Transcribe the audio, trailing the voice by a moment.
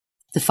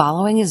The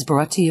following is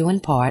brought to you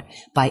in part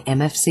by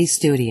MFC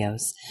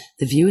Studios.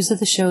 The views of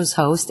the show's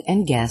host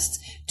and guests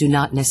do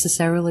not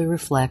necessarily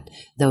reflect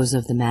those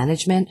of the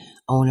management,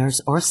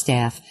 owners, or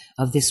staff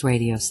of this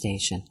radio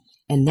station.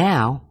 And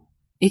now,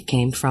 it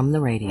came from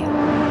the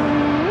radio.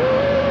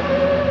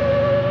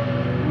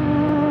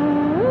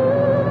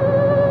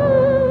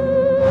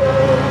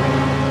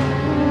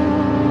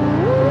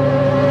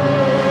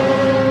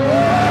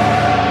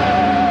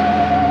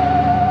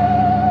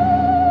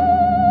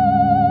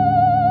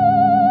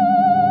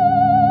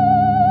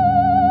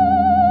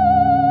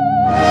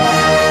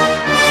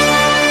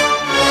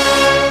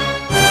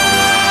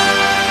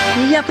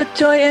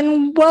 Joy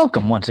and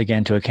welcome once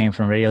again to It Came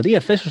From Radio, the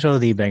official show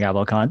of the Big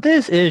Apple Con.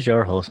 This is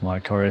your host,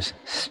 Mark Torres,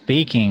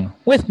 speaking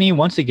with me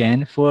once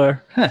again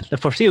for the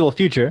foreseeable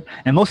future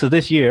and most of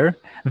this year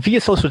via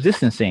social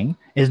distancing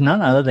is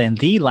none other than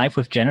the Life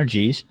with Jen or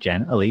G's,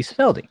 Jen Elise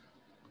Feldy.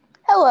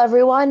 Hello,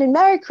 everyone, and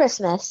Merry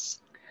Christmas.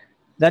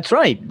 That's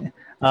right.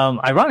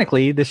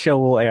 Ironically, this show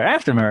will air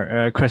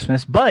after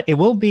Christmas, but it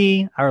will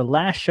be our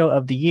last show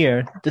of the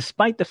year,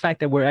 despite the fact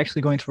that we're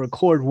actually going to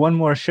record one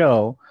more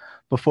show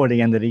before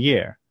the end of the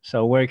year.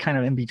 So we're kind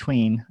of in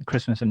between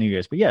Christmas and New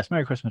Year's. But yes,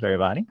 Merry Christmas,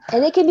 everybody.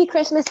 And it can be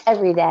Christmas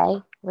every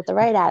day with the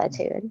right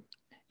attitude.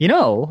 You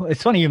know,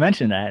 it's funny you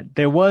mentioned that.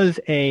 There was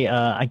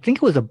I think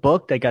it was a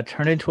book that got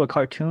turned into a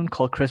cartoon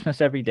called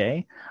Christmas Every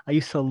Day. I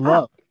used to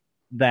love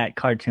that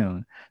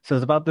cartoon. So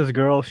it's about this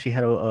girl. She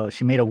had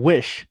she made a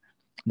wish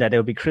that it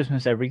would be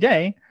Christmas every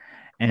day.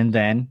 And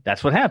then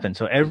that's what happened.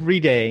 So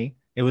every day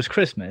it was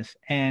Christmas.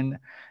 And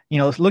you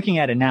know, looking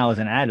at it now as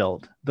an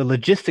adult, the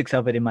logistics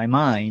of it in my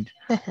mind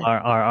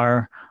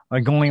are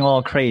going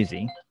all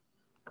crazy.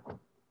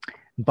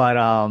 But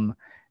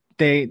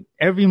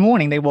every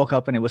morning they woke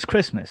up and it was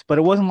Christmas, but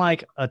it wasn't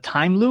like a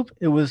time loop.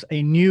 It was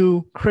a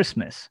new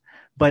Christmas,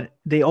 but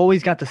they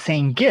always got the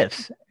same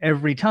gifts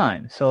every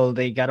time. So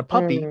they got a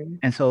puppy,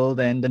 and so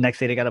then the next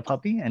day they got a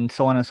puppy, and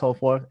so on and so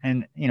forth.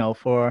 And you know,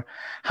 for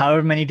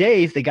however many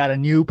days they got a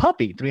new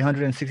puppy,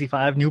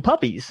 365 new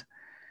puppies.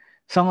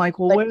 So I'm like,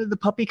 well, where did the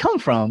puppy come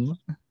from?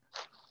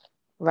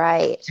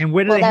 Right. And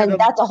where did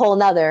that's a whole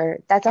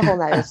nother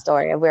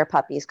story of where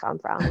puppies come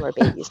from, where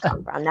babies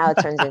come from. Now it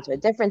turns into a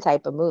different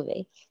type of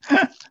movie.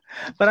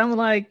 But I'm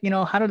like, you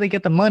know, how do they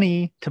get the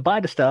money to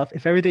buy the stuff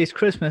if every day is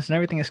Christmas and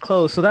everything is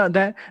closed? So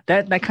that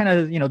kind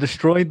of, you know,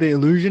 destroyed the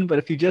illusion. But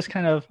if you just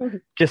kind of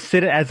just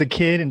sit it as a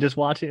kid and just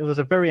watch it, it was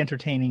a very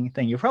entertaining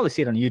thing. You'll probably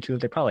see it on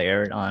YouTube. They probably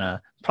air it on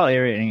Well,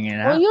 you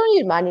don't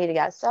need money to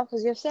get stuff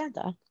because you have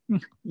Santa.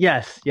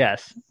 Yes.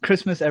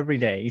 Christmas every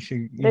day.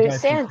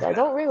 There's Santa.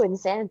 Don't ruin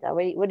Santa.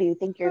 What do you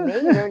think you're me?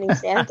 Ruining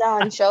Santa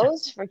on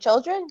shows for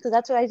children? Because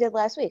that's what I did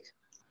last week.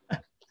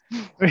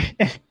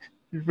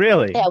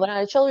 Really? Yeah, I went on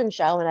a children's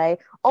show and I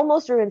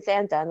almost ruined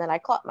Santa, and then I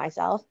caught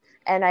myself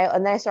and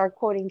then I started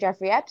quoting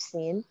Jeffrey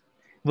Epstein.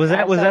 Was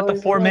that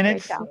the 4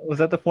 minutes? Was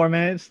that the 4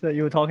 minutes that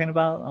you were talking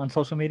about on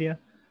social media?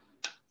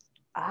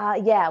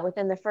 Yeah,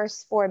 within the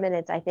first 4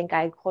 minutes, I think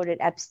I quoted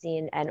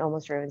Epstein and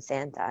almost ruined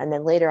Santa. And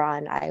then later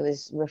on, I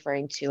was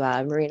referring to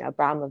Marina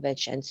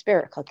Abramovich and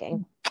spirit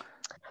cooking.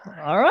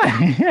 All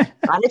right.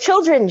 On a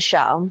children's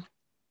show.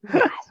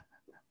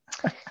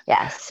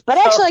 Yes. But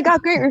actually, I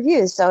got great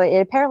reviews, so it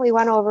apparently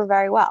went over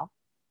very well.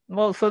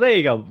 Well, so there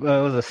you go. It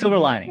was a silver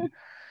lining.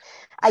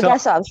 I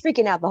guess so. I was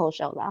freaking out the whole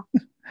show, though.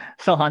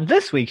 So on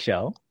this week's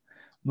show,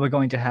 we're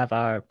going to have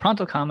our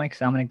Pronto Comics,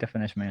 Dominic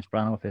Definition Man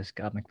Brown with his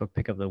comic book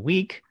pick of the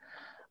week.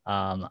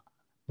 I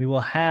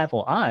will have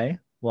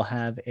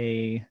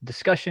a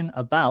discussion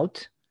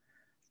about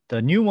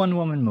the new Wonder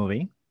Woman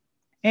movie,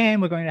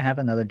 and we're going to have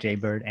another Jay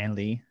Bird and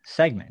Lee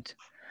segment.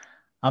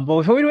 But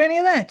before we do any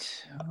of that,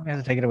 we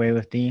have to take it away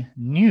with the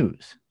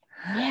news.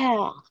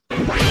 Yeah.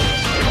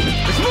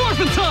 It's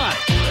morphin' time!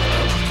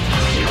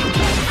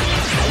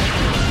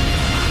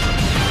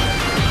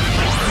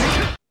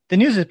 The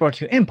news is brought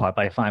to you in part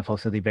by the fine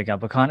folks of the Big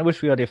Apple Con,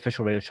 which we are the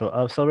official radio show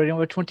of, celebrating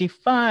over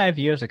 25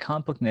 years of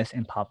comic bookness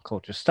and pop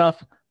culture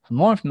stuff. For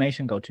more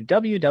information, go to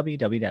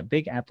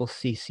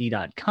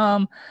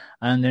www.bigapplecc.com.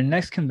 And their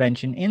next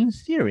convention, in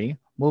theory,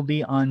 will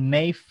be on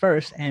May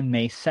 1st and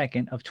May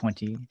 2nd of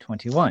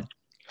 2021.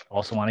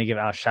 Also want to give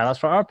out shout-outs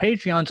for our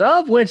Patreons,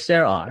 of which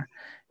there are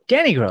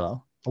Danny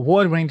Grillo,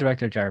 award-winning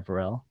director Jared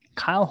Burrell,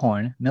 Kyle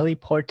Horn, Millie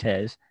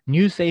Portez,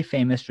 Newsday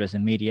famous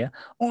Dresden Media,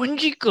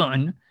 Onji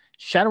Gun,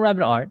 Shadow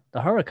Rabbit Art, The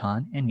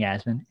Huracan, and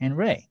Yasmin and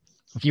Ray.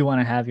 If you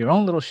want to have your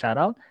own little shout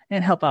out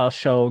and help our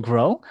show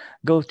grow,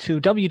 go to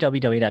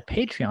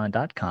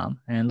www.patreon.com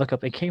and look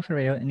up It Came From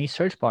Radio in the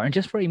search bar. And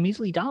just for a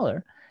measly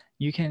 $1,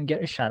 you can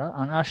get a shout out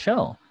on our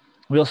show.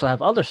 We also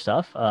have other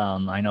stuff.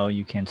 I know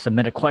you can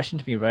submit a question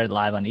to be read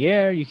live on the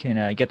air. You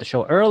can get the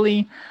show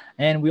early.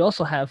 And we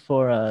also have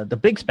for the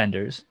big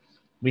spenders,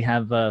 we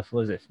have, what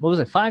was it,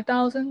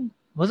 $5,000?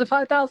 Was it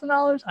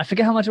 $5,000? I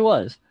forget how much it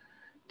was.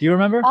 Do you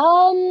remember?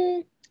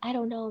 I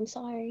don't know. I'm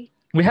sorry.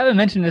 We haven't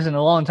mentioned this in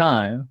a long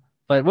time,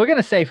 but we're going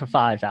to say for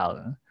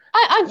 $5,000.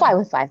 I'm fine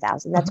with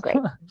 $5,000. That's great.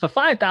 For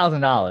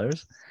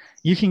 $5,000,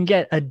 you can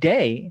get a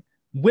day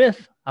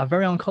with our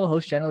very own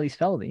co-host, Jenna-Lee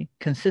Feldy,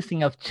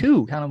 consisting of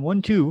two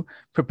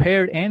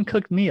prepared and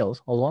cooked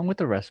meals, along with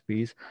the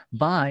recipes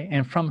by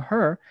and from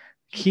her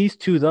Keys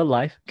to the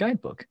Life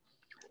guidebook.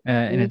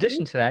 In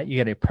addition to that, you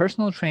get a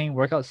personal training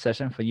workout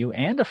session for you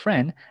and a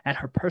friend at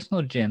her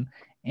personal gym,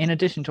 in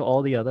addition to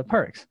all the other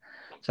perks.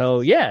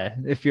 So yeah,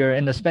 if you're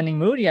in the spending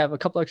mood, you have a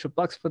couple extra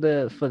bucks for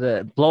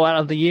the blowout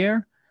of the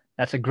year.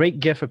 That's a great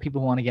gift for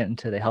people who want to get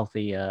into the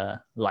healthy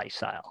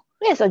lifestyle.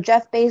 Yeah, so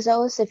Jeff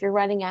Bezos, if you're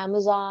running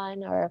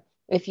Amazon, or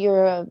if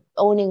you're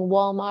owning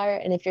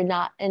Walmart, and if you're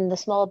not in the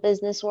small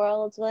business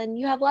world, then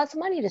you have lots of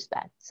money to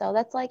spend. So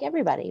that's like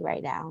everybody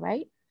right now,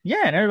 right?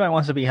 Yeah, and everybody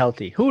wants to be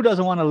healthy. Who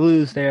doesn't want to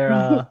lose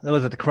their,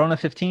 was it the Corona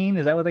 15?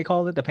 Is that what they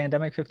called it? The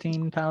pandemic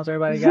 15 pounds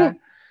everybody got?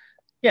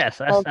 Yes,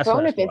 that's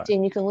Corona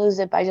 15, you can lose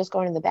it by just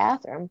going to the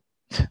bathroom.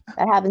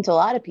 That happened to a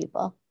lot of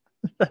people.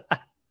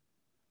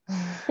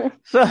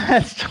 So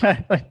let's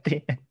start with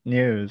the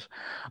news.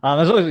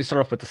 As always, we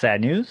start off with the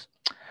sad news.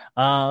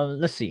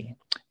 Let's see.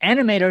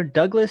 Animator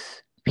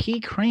Douglas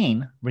P.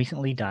 Crane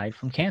recently died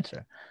from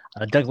cancer.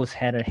 Douglas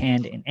had a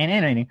hand in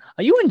animating.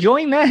 Are you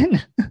enjoying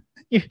that?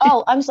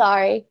 Oh, I'm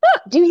sorry.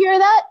 Do you hear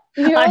that?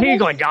 I hear you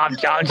going, John.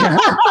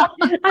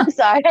 I'm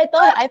sorry.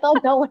 I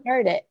thought no one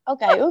heard it.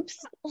 Okay, oops.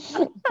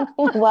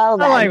 Well,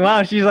 then. I'm like,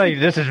 wow, she's like,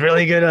 this is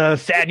really good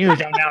sad news.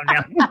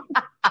 Now.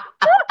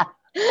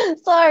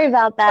 Sorry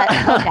about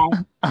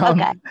that.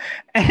 Okay.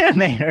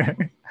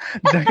 Animator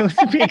Douglas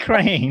P.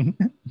 Crane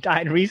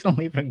died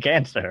recently from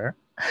cancer.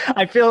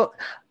 I feel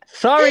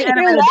sorry.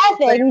 You're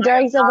laughing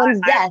during someone's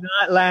death. I'm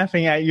not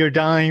laughing at you're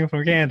dying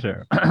from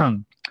cancer.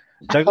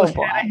 Douglas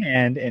had a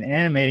hand in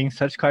animating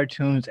such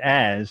cartoons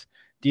as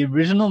the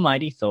original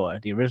Mighty Thor,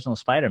 the original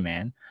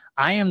Spider-Man,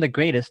 I Am the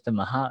Greatest,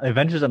 the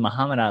Adventures of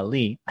Muhammad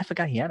Ali. I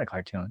forgot he had a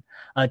cartoon.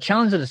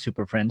 Challenge of the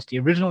Super Friends, the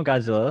original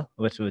Godzilla,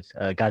 which was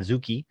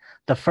Godzuki,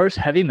 the first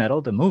Heavy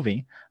Metal, the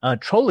movie,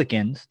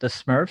 Trollikins, the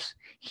Smurfs,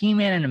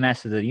 He-Man and the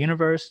Masters of the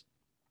Universe,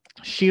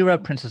 She-Ra,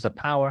 Princess of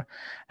Power,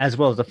 as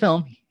well as the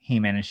film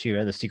He-Man and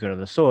She-Ra, The Secret of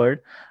the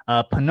Sword,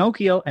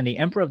 Pinocchio and the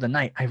Emperor of the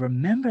Night. I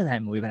remember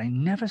that movie, but I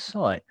never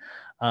saw it.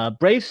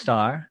 Brave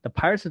Star, The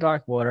Pirates of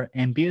Dark Water,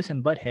 and Beavis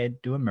and Butthead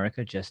Do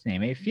America, just to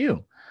name a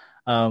few.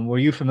 Were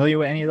you familiar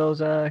with any of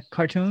those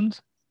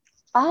cartoons?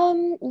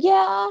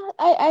 Yeah,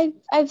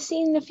 I've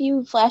seen a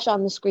few flash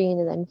on the screen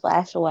and then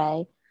flash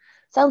away.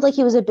 Sounds like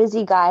he was a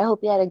busy guy. I hope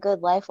he had a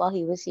good life while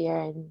he was here,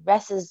 and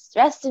rest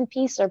in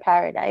peace or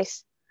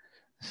paradise.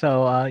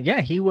 So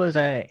yeah, he was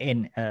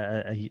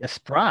a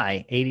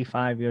spry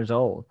 85 years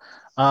old.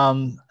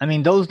 I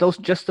mean, those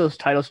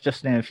titles,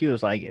 just to name a few,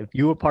 is like if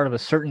you were part of a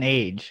certain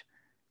age,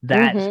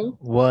 that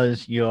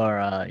was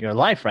your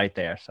life right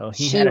there. So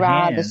he had a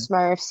hand. The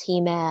Smurfs,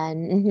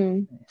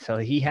 He-Man. So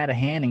he had a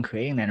hand in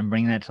creating that and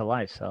bringing that to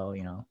life. So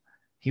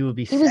he would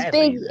be. He was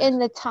big in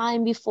the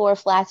time before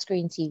flat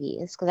screen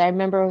TVs, because I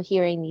remember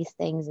hearing these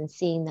things and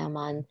seeing them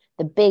on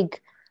the big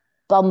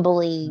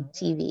bumbly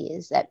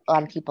TVs that a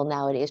lot of people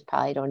nowadays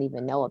probably don't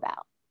even know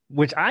about.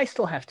 Which I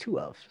still have two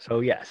of.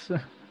 So yes.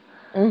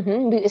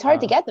 It's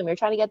hard to get them. We were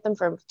trying to get them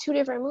for two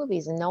different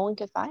movies, and no one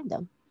could find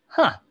them.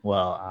 Huh.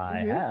 Well, I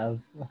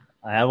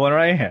have one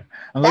right here.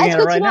 I'm That's looking at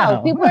good it right to know.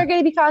 now. People are going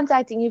to be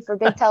contacting you for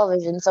big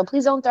television, so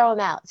please don't throw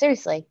them out.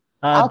 Seriously,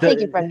 I'll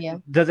take it from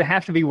you. Does it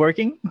have to be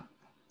working?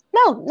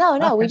 No.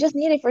 Okay. We just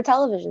need it for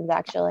televisions,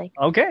 actually.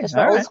 Okay. Just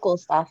for old school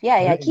stuff.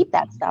 Yeah. Keep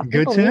that stuff.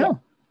 Good to know.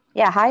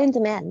 Yeah, high in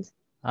demand.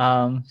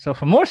 So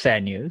for more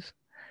sad news,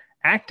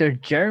 actor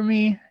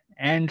Jeremy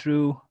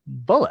Andrew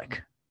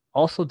Bullock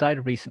also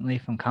died recently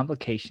from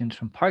complications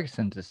from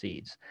Parkinson's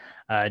disease.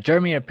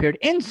 Jeremy appeared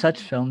in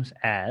such films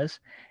as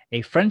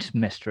A French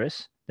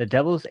Mistress, The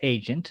Devil's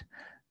Agent,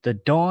 The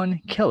Dawn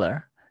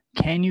Killer,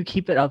 Can You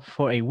Keep It Up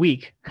for a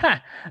Week,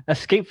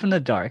 Escape from the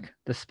Dark,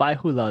 The Spy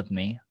Who Loved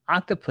Me,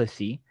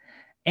 Octopussy,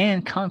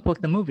 and Comic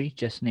Book the Movie,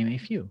 just to name a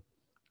few.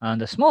 On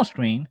the small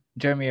screen,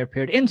 Jeremy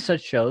appeared in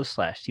such shows /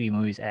 TV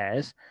movies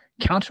as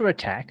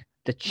Counterattack,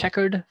 The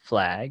Checkered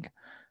Flag,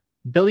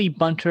 Billy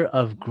Bunter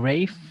of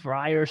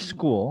Greyfriars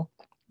School,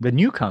 The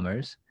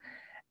Newcomers,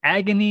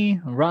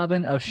 Agony,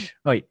 Robin of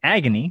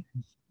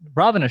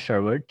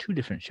Sherwood, two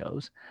different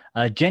shows,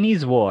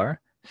 Jenny's War,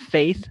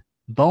 Faith,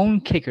 Bone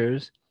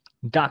Kickers,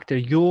 Dr.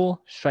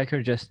 Yule,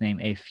 Stryker, just to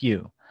name a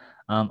few.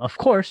 Of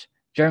course,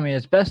 Jeremy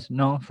is best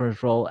known for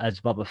his role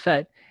as Boba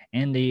Fett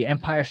in the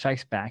Empire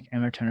Strikes Back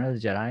and Return of the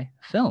Jedi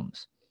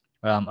films.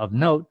 Of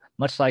note,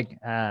 much like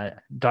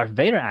Darth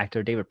Vader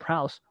actor David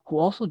Prowse, who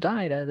also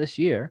died this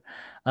year,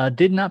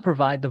 did not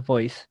provide the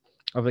voice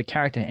of the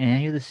character in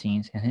any of the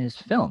scenes in his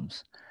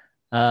films.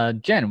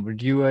 Jen,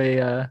 would you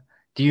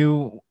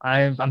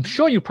I'm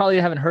sure you probably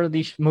haven't heard of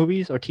these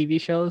movies or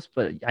TV shows,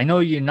 but I know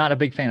you're not a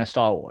big fan of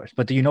Star Wars,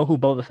 but do you know who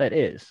Boba Fett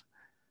is?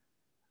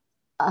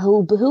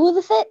 Who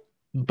the Fett?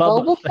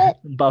 Boba Fett?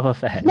 Boba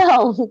Fett.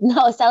 No,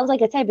 it sounds like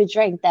a type of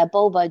drink, that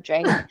boba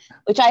drink,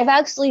 which I've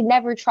actually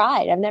never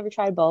tried. I've never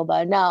tried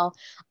boba. No.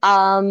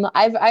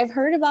 I've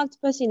heard of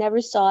Octopussy,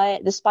 never saw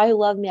it. The Spy Who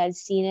Loved Me, I've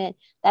seen it.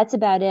 That's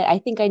about it. I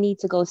think I need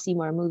to go see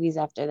more movies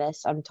after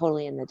this. I'm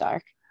totally in the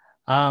dark.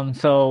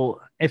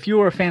 So if you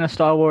were a fan of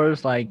Star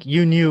Wars, like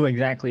you knew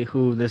exactly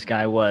who this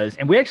guy was,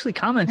 and we actually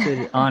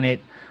commented on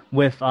it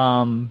with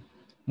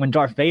when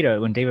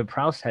David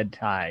Prowse had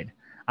died.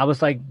 I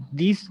was like,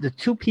 the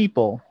two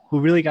people who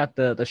really got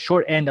the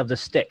short end of the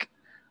stick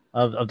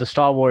of the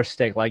Star Wars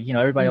stick. Like,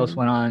 everybody else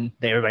went on.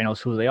 Everybody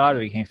knows who they are.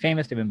 They became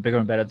famous. They've been bigger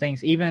and better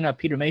things. Even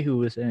Peter Mayhew, who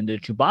was in the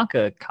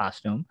Chewbacca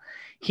costume,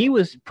 he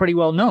was pretty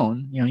well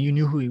known. You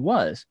knew who he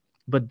was.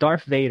 But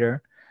Darth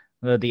Vader,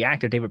 the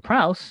actor David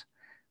Prowse,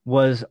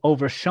 was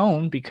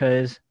overshown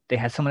because they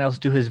had someone else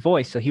do his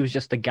voice. So he was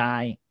just a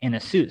guy in a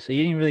suit. So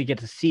you didn't really get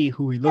to see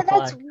who he looked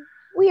that's like.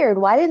 weird.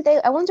 Why didn't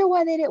they? I wonder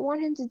why they didn't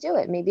want him to do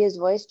it. Maybe his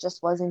voice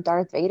just wasn't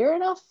Darth Vader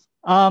enough.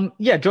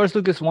 Yeah, George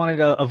Lucas wanted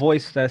a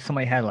voice that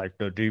somebody had, like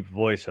the deep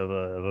voice of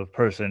a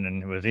person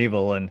and who was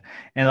evil, and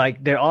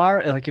like there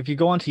are, like, if you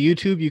go onto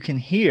YouTube, you can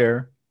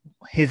hear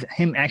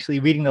him actually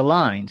reading the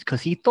lines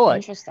because he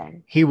thought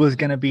he was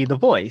gonna be the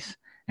voice,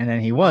 and then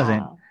he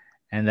wasn't. Wow.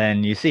 And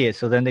then you see it.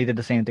 So then they did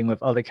the same thing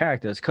with other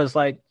characters. Because,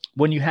 like,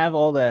 when you have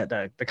all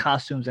the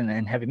costumes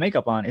and heavy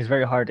makeup on, it's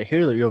very hard to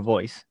hear your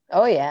voice.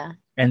 Oh, yeah.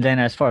 And then,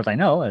 as far as I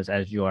know,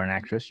 as you are an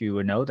actress, you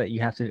would know that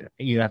you have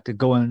to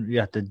go and you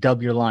have to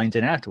dub your lines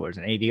in afterwards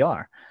in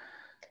ADR.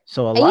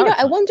 So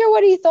I wonder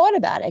what he thought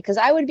about it, because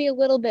I would be a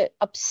little bit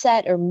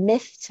upset or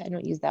miffed. I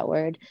don't use that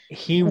word.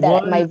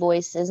 My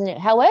voice isn't it.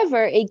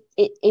 However,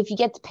 if you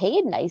get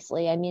paid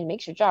nicely, I mean, it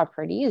makes your job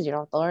pretty easy. You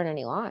don't have to learn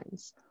any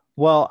lines.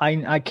 Well,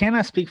 I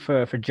cannot speak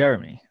for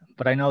Jeremy,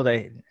 but I know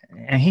that,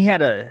 and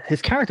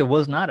his character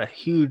was not a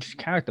huge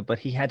character, but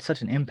he had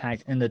such an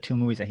impact in the two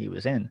movies that he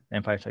was in,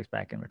 Empire Strikes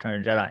Back and Return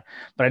of the Jedi.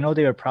 But I know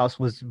David Prowse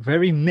was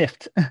very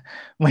miffed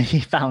when he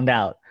found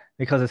out,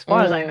 because as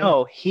far as I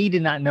know, he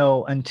did not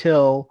know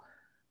until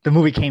the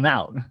movie came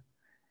out.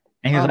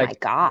 And he was like, "My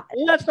God,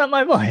 that's not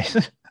my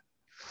voice."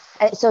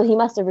 So he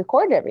must have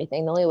recorded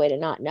everything. The only way to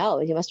not know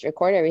is he must have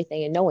recorded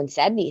everything and no one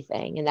said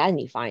anything, and then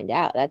you find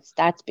out.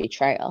 That's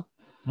betrayal.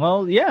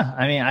 Well, yeah.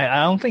 I mean,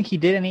 I don't think he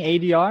did any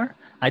ADR.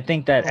 I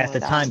think that at the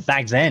time,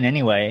 back then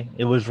anyway,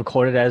 it was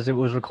recorded as it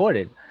was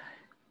recorded.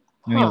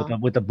 I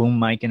mean, with the boom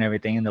mic and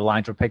everything, and the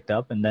lines were picked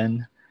up, and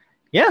then,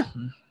 yeah.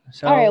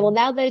 So, all right, well,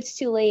 now that it's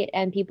too late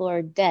and people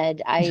are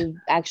dead, I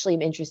actually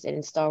am interested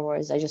in Star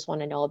Wars. I just want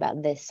to know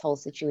about this whole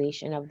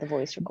situation of the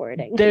voice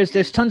recording.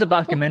 There's tons of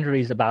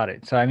documentaries about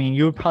it. So, I mean,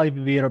 you'd probably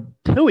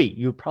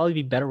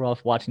be better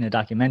off watching the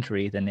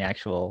documentary than the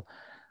actual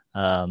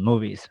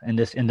movies in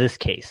this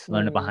case,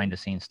 learn the behind the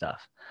scenes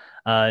stuff.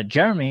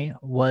 Jeremy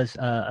was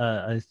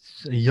a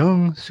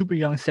super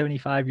young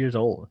 75 years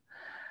old.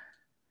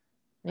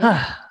 All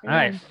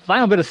right,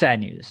 final bit of sad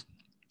news.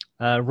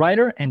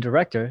 Writer and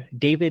director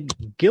David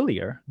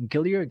Giler,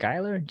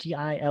 Giler,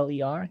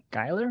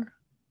 Giler.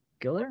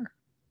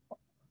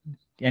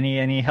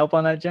 Any help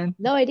on that, Jen?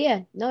 No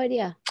idea.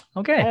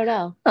 Okay, I don't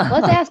know.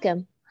 Let's ask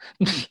him.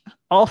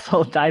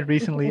 Also died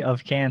recently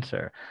of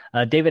cancer.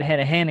 David had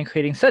a hand in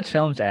creating such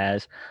films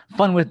as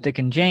Fun with Dick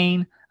and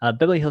Jane,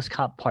 Beverly Hills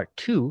Cop Part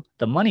 2,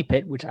 The Money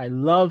Pit, which I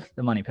love.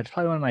 The Money Pit. It's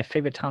probably one of my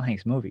favorite Tom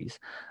Hanks movies.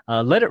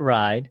 Let It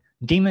Ride,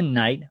 Demon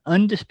Knight,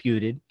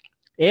 Undisputed,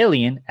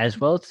 Alien, as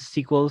well as the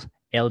sequels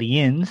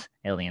Aliens,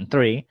 Alien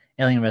 3,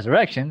 Alien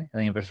Resurrection,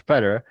 Alien vs.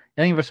 Predator,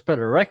 Alien vs.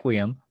 Predator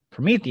Requiem,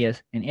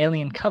 Prometheus, and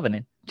Alien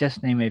Covenant, just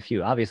to name a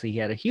few. Obviously, he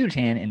had a huge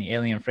hand in the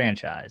Alien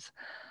franchise.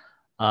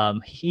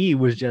 He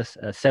was just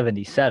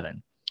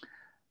 77.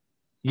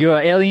 You're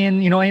an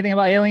alien. You know anything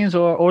about aliens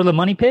or the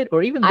Money Pit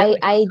or even?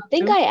 I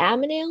think I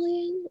am an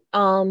alien.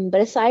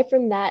 But aside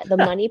from that, the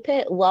Money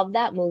Pit, love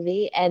that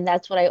movie, and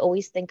that's what I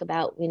always think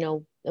about.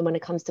 When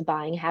it comes to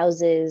buying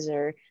houses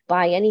or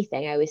buying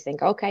anything, I always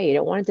think, okay, you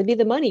don't want it to be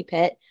the Money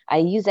Pit. I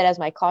use that as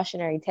my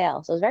cautionary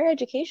tale. So it's very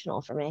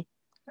educational for me.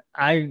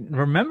 I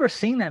remember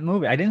seeing that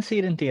movie. I didn't see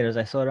it in theaters.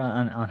 I saw it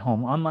on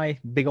home on my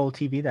big old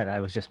TV that I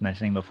was just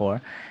mentioning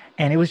before.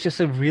 And it was just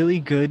a really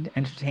good,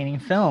 entertaining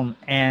film.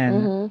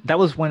 And that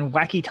was when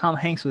Wacky Tom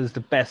Hanks was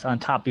the best on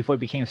top before he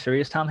became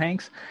serious Tom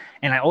Hanks.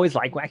 And I always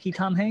liked Wacky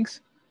Tom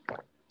Hanks.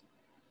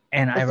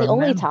 And it's the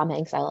only Tom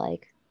Hanks I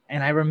like.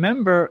 And I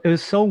remember it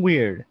was so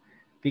weird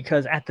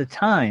because at the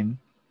time,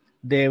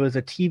 there was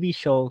a TV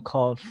show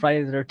called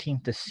Friday the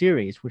 13th, the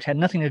series, which had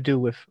nothing to do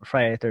with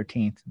Friday the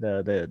 13th,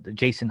 the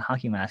Jason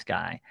hockey mask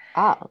guy.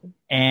 Oh.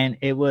 And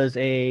it was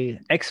a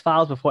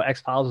X-Files before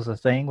X-Files was a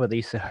thing where they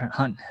used to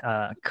hunt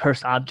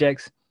cursed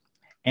objects.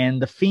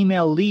 And the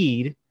female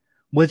lead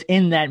was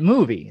in that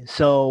movie.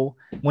 So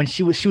when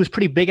she was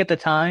pretty big at the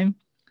time.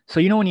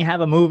 So when you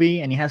have a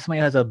movie and you have somebody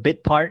who has a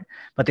bit part,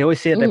 but they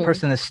always say that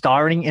person is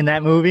starring in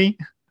that movie.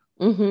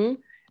 Mm-hmm.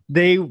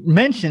 They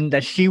mentioned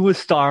that she was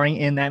starring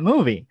in that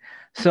movie.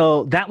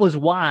 So that was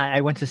why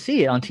I went to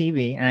see it on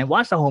TV, and I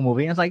watched the whole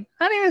movie, and I was like,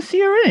 I didn't even see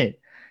her in it.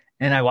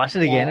 And I watched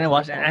it again, and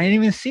I didn't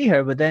even see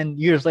her. But then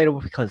years later,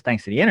 because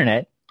thanks to the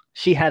internet,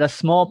 she had a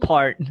small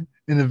part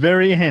in the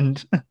very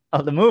end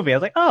of the movie. I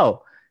was like,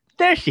 oh,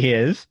 there she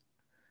is.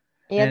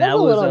 Yeah, that's a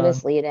little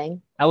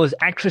misleading. That was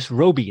actress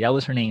Roby. That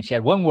was her name. She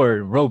had one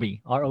word,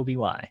 Roby, Roby.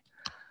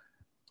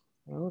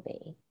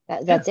 Roby.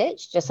 That's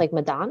it? Just like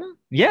Madonna?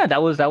 Yeah,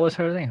 that was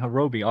her thing. Her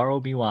Roby,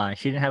 Roby.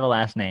 She didn't have a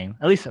last name,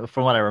 at least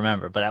from what I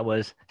remember. But that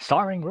was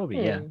starring Roby.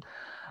 Yeah.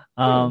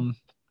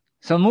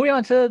 So moving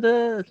on to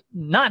the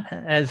not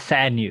as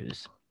sad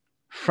news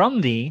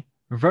from the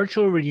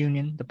virtual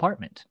reunion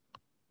department.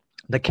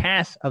 The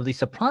cast of The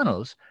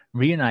Sopranos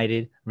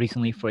reunited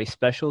recently for a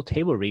special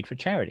table read for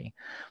charity.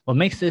 What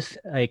makes this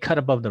a cut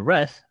above the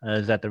rest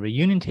is that the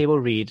reunion table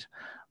read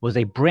was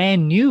a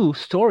brand new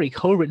story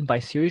co-written by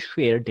series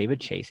creator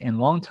David Chase and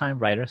longtime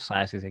writer /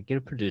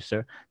 executive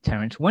producer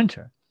Terrence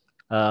Winter.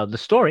 The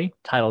story,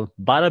 titled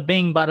Bada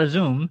Bing Bada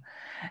Zoom,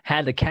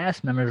 had the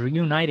cast members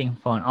reuniting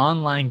for an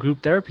online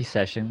group therapy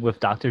session with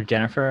Dr.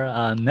 Jennifer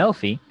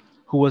Melfi,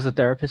 who was a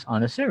therapist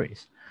on the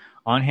series.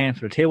 On hand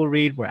for the table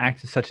read were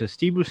actors such as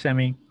Steve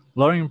Buscemi,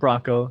 Lauren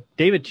Bracco,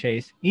 David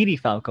Chase, Edie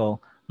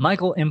Falco,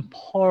 Michael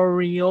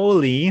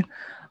Imperioli,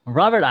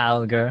 Robert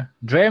Alger,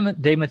 Drea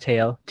De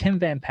Matteo, Tim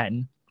Van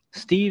Patten,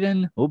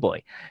 Stephen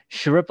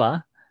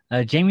Sharippa,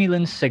 Jamie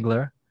Lynn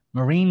Sigler,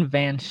 Maureen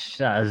Van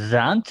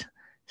Zandt,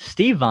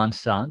 Steve Von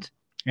Sant,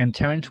 and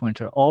Terrence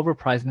Winter, all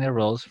reprising their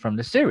roles from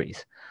the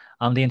series.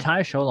 The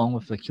entire show, along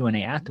with the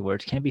Q&A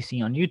afterwards, can be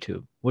seen on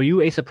YouTube. Were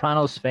you a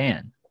Sopranos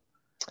fan?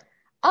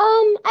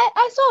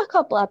 I saw a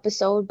couple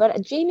episodes, but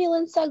Jamie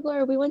Lynn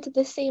Sigler, we went to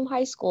the same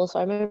high school, so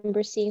I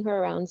remember seeing her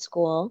around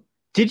school.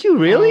 Did you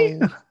really?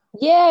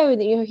 Yeah,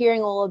 you're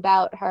hearing all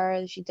about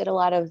her. She did a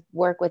lot of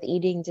work with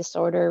eating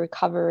disorder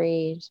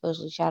recovery.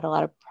 Supposedly she had a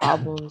lot of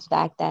problems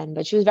back then,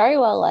 but she was very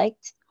well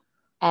liked.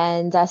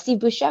 And Steve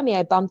Buscemi,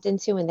 I bumped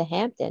into in the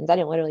Hamptons. I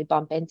didn't literally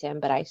bump into him,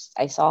 but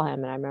I saw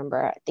him, and I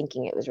remember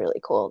thinking it was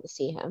really cool to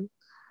see him.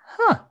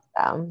 Huh.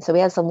 So we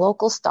have some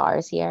local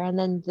stars here. And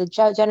then the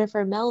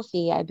Jennifer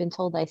Melfi, I've been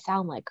told I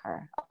sound like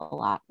her a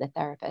lot, the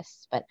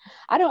therapist. But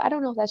I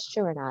don't know if that's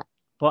true or not.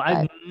 Well,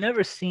 I've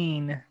never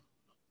seen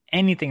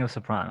anything of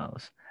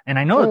Sopranos. And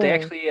I know that they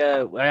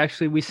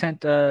actually we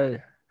sent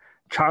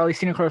Charlie,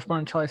 senior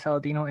correspondent Charlie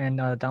Saladino,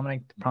 and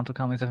Dominic Pronto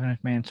Comics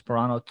Man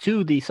Sperano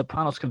to the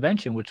Sopranos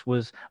convention, which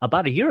was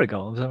about a year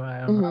ago. It was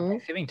around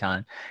Thanksgiving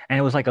time. And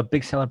it was like a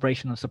big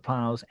celebration of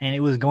Sopranos. And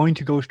it was going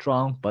to go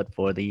strong, but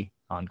for the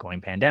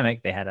ongoing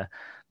pandemic, they had to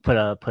put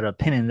a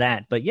pin in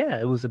that. But yeah,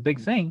 it was a big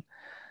thing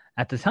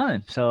at the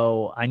time.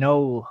 So I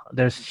know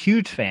there's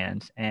huge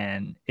fans,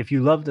 and if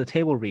you love the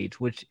table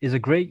reads, which is a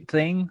great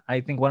thing, I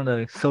think one of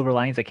the silver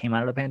linings that came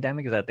out of the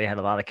pandemic is that they had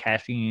a lot of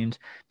cast reunions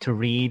to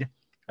read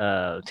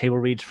table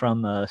reads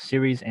from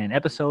series and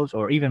episodes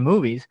or even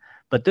movies.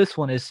 But this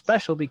one is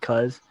special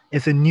because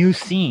it's a new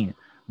scene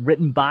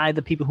written by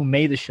the people who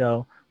made the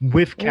show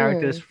with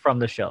characters from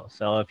the show.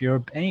 So if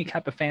you're any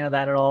type of fan of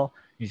that at all,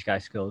 you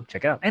guys go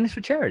check it out. And it's for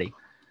charity.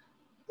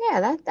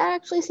 Yeah, that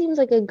actually seems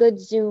like a good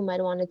Zoom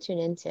I'd want to tune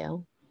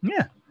into.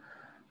 Yeah.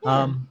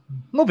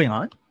 Moving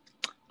on.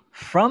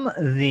 From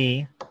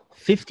the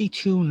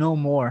 52 No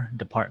More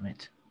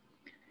department,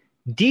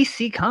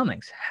 DC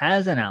Comics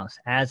has announced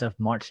as of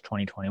March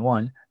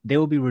 2021, they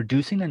will be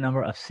reducing the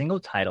number of single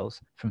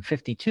titles from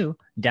 52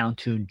 down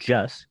to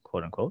just,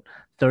 quote unquote,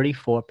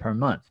 34 per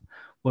month.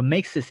 What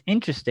makes this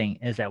interesting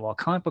is that while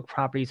comic book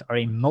properties are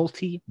a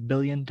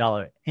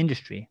multi-billion-dollar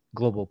industry,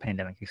 global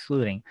pandemic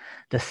excluding,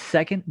 the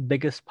second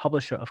biggest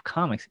publisher of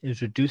comics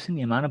is reducing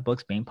the amount of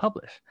books being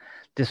published.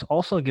 This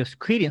also gives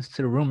credence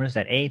to the rumors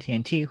that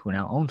AT&T, who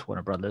now owns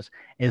Warner Brothers,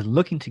 is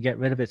looking to get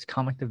rid of its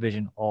comic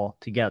division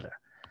altogether.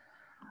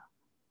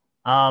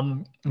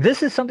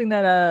 This is something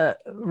that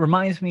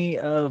reminds me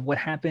of what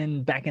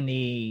happened back in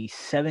the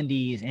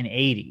 70s and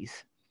 80s.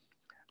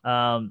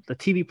 The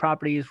TV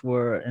properties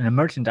and the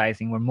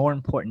merchandising were more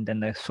important than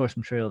the source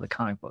material of the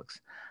comic books.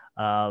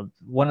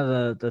 One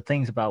of the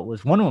things about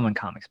was Wonder Woman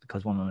comics,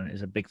 because Wonder Woman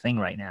is a big thing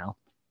right now.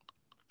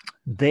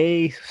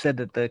 They said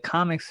that the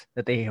comics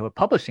that they were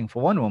publishing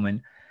for Wonder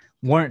Woman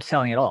weren't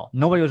selling at all.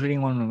 Nobody was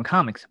reading Wonder Woman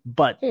comics,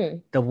 but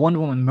the Wonder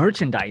Woman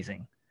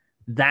merchandising,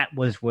 that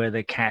was where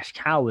the cash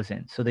cow was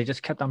in. So they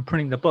just kept on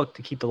printing the book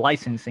to keep the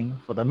licensing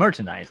for the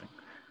merchandising.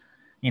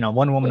 You know,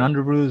 Wonder Woman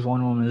underoos,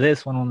 Wonder Woman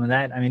this, Wonder Woman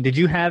that. I mean, did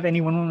you have any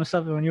Wonder Woman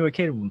stuff when you were a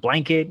kid?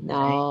 Blanket?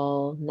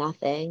 No,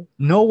 nothing.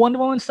 No Wonder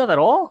Woman stuff at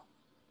all?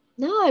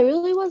 No, I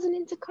really wasn't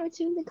into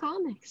cartoons and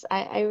comics.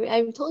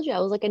 I told you I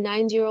was like a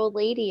 9-year-old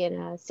lady in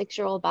a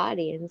 6-year-old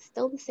body, and it's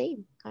still the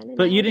same kind of.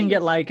 But you didn't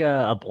get like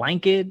a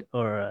blanket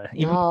or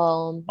even...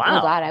 No. Wow.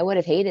 Oh God, I would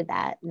have hated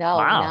that. No,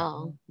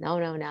 wow.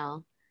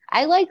 No.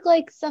 I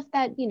like stuff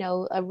that, you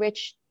know, a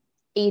rich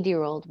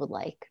 80-year-old would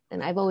like,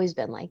 and I've always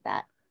been like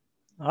that.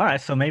 All right,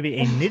 so maybe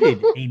a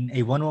knitted,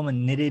 a Wonder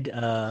Woman knitted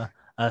a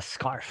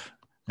scarf.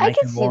 I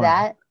can see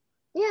that.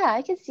 Yeah,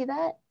 I can see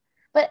that.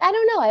 But I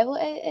don't know.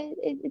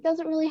 It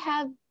doesn't really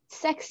have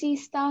sexy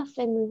stuff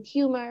and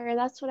humor, and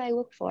that's what I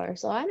look for.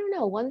 So I don't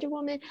know. Wonder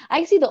Woman. I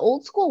can see the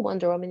old school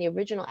Wonder Woman, the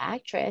original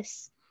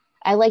actress.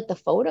 I like the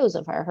photos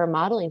of her. Her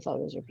modeling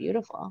photos are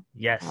beautiful.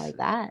 Yes, I like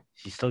that.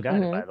 She still got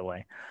it, by the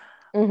way.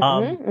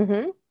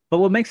 But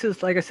what makes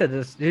this, like I said,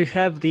 is you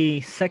have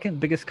the second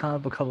biggest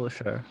comic book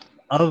publisher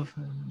of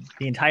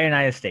the entire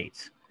United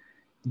States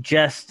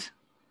just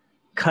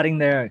cutting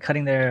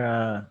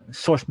their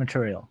source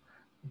material.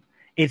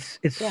 it's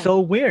Yeah. so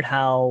weird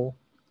how,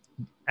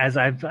 as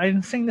I've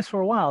been saying this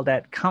for a while,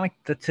 that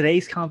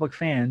today's comic book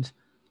fans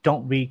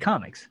don't read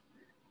comics.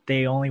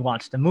 They only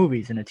watch the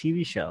movies and the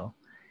TV show.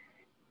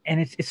 And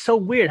it's so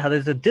weird how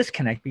there's a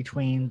disconnect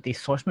between the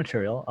source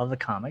material of the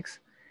comics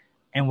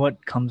and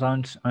what comes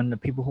on the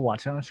people who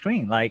watch it on the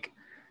screen. Like,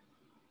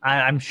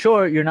 I'm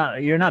sure you're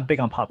not big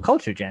on pop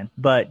culture, Jen,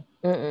 but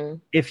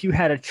if you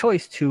had a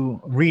choice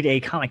to read a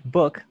comic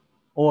book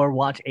or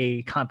watch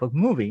a comic book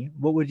movie,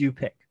 what would you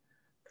pick?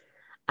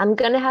 I'm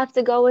gonna have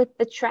to go with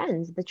the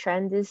trend. The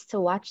trend is to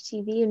watch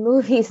TV and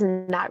movies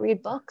and not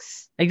read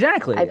books.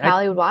 Exactly. I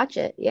probably would watch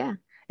it. Yeah.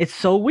 It's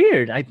so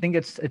weird. I think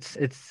it's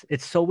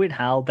so weird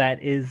how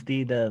that is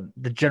the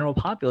general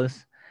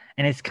populace,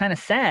 and it's kind of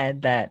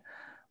sad that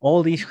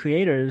all these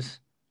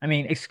creators, I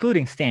mean,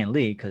 excluding Stan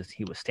Lee because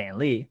he was Stan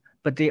Lee,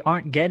 but they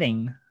aren't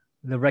getting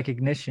the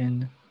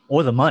recognition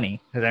or the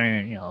money. Because I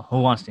mean,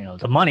 who wants to?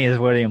 The money is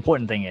where the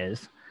important thing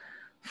is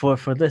for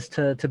this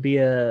to be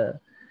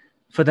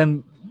for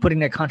them putting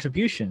their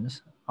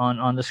contributions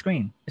on the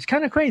screen. It's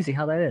kind of crazy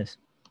how that is.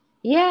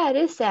 Yeah, it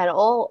is sad.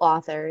 All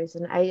authors,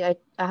 and I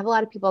have a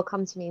lot of people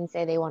come to me and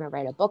say they want to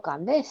write a book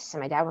on this,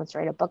 and my dad wants to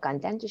write a book on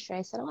dentistry.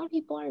 I said a lot of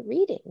people aren't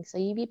reading, so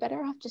you'd be better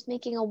off just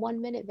making a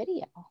 1-minute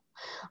video.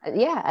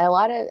 Yeah,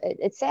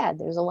 it's sad.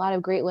 There's a lot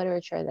of great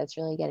literature that's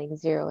really getting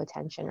zero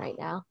attention right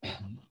now.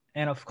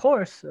 And of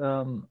course,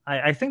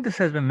 I think this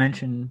has been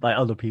mentioned by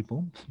other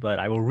people, but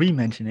I will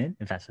re-mention it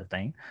if that's the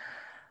thing.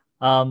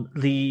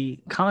 The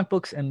comic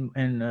books and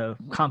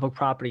comic book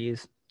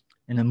properties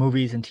in the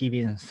movies and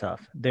TVs and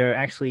stuff, they're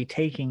actually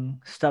taking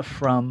stuff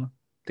from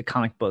the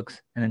comic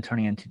books and then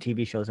turning it into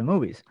TV shows and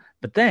movies.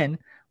 But then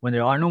when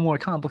there are no more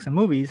comic books and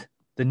movies,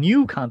 the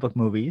new comic book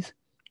movies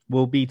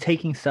will be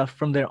taking stuff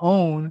from their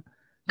own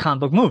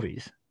comic book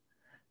movies.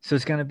 So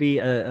it's going to be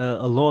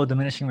a law of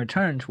diminishing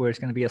returns where it's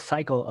going to be a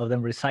cycle of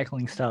them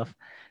recycling stuff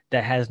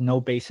that has no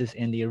basis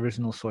in the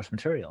original source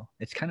material.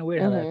 It's kind of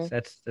weird how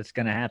that's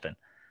going to happen.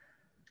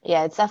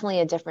 Yeah, it's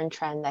definitely a different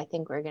trend. I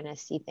think we're going to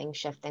see things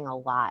shifting a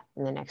lot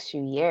in the next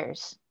few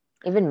years,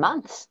 even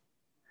months.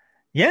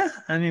 Yeah,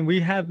 I mean, we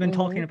have been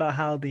talking about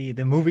how the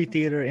movie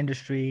theater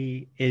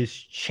industry is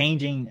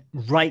changing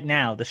right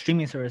now. The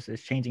streaming service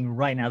is changing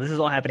right now. This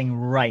is all happening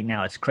right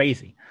now. It's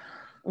crazy.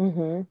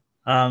 Moving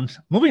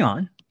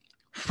on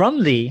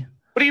from the...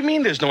 What do you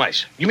mean there's no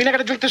ice? You mean I got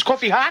to drink this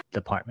coffee hot?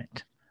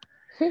 Department.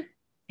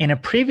 In a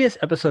previous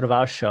episode of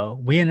our show,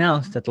 we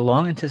announced that the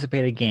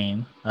long-anticipated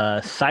game,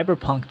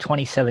 Cyberpunk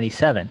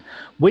 2077,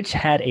 which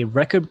had a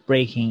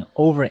record-breaking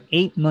over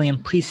 8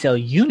 million pre-sale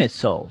units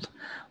sold,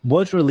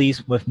 was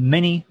released with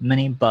many,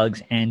 many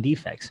bugs and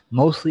defects,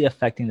 mostly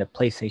affecting the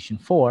PlayStation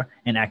 4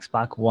 and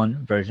Xbox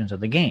One versions of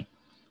the game.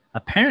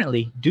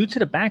 Apparently, due to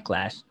the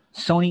backlash,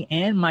 Sony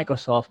and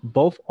Microsoft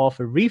both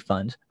offered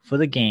refunds for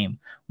the game,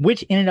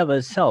 which in and of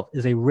itself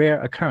is a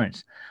rare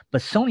occurrence.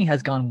 But Sony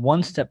has gone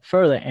one step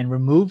further and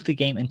removed the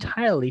game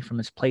entirely from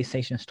its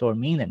PlayStation Store,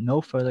 meaning that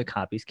no further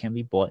copies can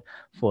be bought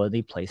for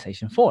the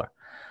PlayStation 4.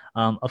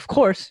 Of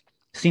course,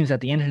 it seems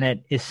that the internet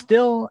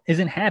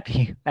isn't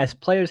happy, as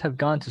players have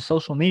gone to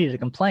social media to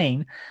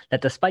complain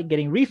that despite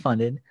getting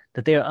refunded,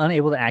 that they are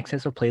unable to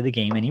access or play the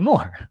game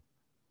anymore.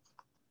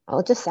 Well,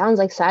 it just sounds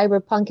like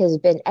Cyberpunk has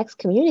been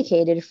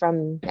excommunicated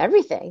from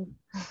everything.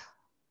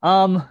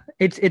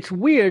 It's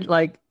weird.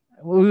 Like,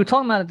 we were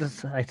talking about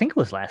this, I think it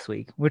was last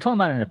week. We were talking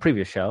about it in a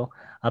previous show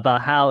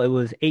about how it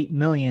was 8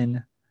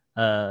 million.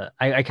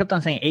 I kept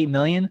on saying 8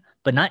 million,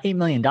 but not $8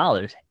 million.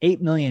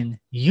 8 million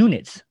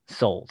units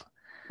sold.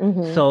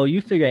 So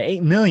you figure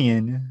 8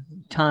 million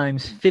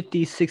times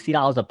 $50,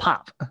 $60 a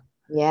pop.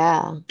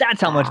 Yeah. That's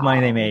how much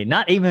money they made.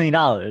 Not $8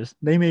 million.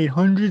 They made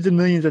hundreds of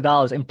millions of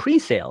dollars in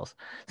pre-sales.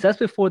 So that's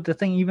before the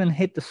thing even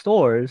hit the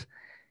stores.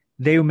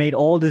 They made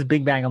all this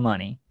big bag of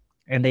money,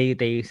 and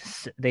they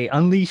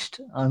unleashed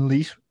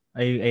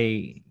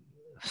a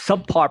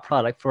subpar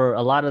product for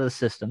a lot of the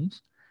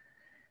systems.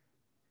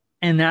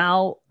 And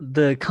now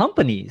the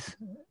companies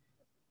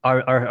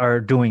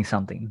are doing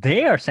something.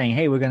 They are saying,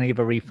 hey, we're going to give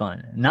a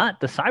refund. Not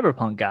the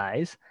Cyberpunk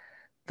guys,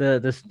 the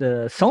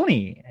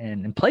Sony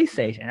and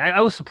PlayStation. I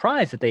was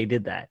surprised that they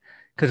did that,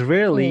 because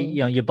rarely,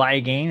 you buy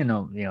a game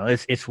and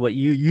it's what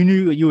you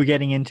knew what you were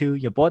getting into.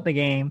 You bought the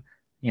game,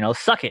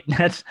 suck it.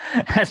 That's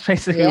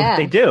basically what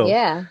they do.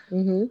 Yeah.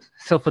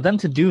 So for them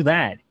to do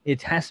that,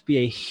 it has to be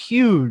a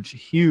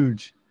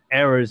huge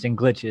errors and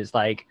glitches.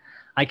 Like,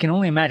 I can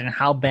only imagine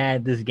how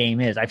bad this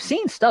game is. I've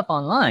seen stuff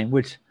online,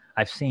 which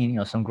I've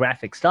seen, some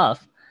graphic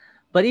stuff,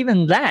 but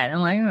even that,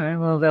 I'm like, all right,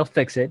 well, they'll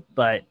fix it.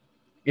 But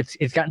it's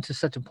gotten to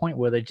such a point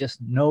where they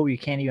just know you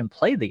can't even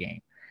play the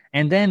game.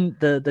 And then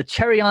the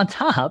cherry on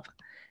top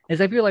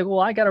is I feel like, well,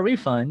 I got a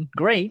refund,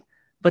 great,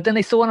 but then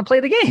they still want to play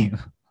the game.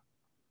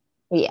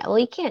 Yeah, well,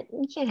 you can't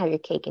have your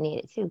cake and eat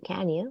it too,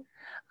 can you?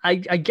 I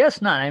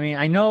guess not. I mean,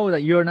 I know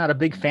that you're not a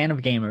big fan of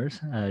gamers,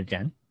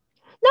 Jen.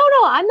 No,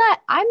 No, I'm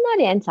not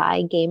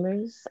anti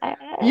gamers.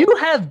 You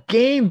have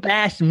game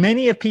bashed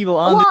many of people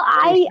on. Well,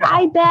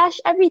 I bash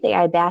everything.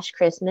 I bash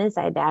Christmas.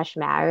 I bash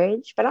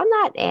marriage, but I'm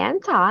not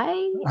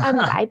anti.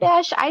 I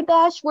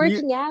bash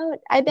working out.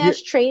 I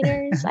bash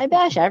trainers. I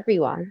bash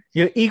everyone.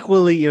 You're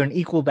an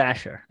equal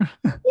basher.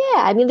 Yeah,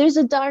 I mean, there's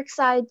a dark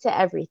side to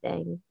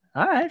everything.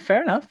 All right,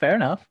 fair enough.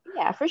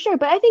 Yeah, for sure.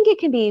 But I think it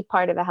can be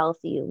part of a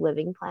healthy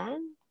living plan.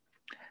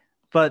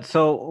 But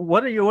so,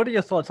 what are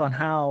your thoughts on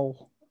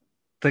how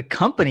the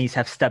companies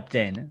have stepped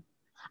in?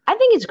 I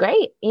think it's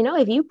great. You know,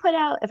 if I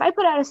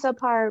put out a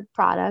subpar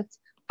product,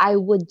 I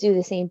would do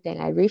the same thing.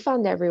 I'd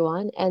refund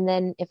everyone. And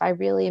then if I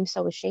really am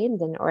so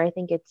ashamed or I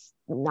think it's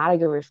not a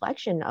good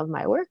reflection of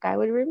my work, I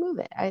would remove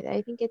it.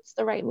 I think it's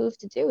the right move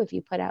to do if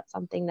you put out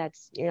something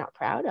that's you're not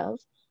proud of.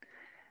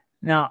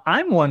 Now,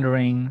 I'm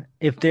wondering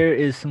if there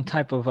is some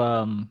type of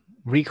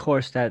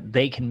recourse that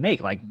they can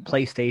make, like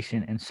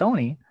PlayStation and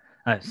Sony.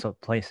 So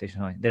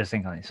PlayStation, they're the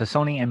same company. So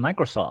Sony and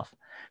Microsoft.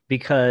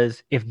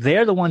 Because if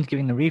they're the ones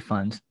giving the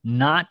refunds,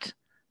 not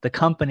the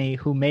company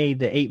who made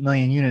the 8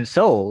 million units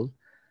sold,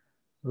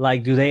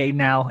 like, do they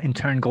now in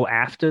turn go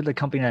after the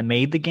company that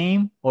made the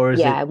game? Or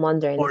I'm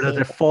wondering. Or does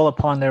it fall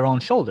upon their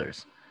own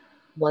shoulders?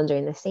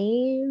 Wondering the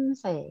same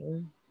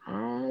thing.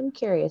 I'm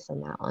curious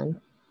on that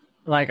one.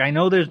 Like, I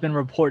know there's been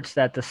reports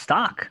that the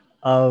stock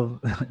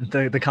of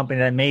the company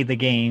that made the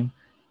game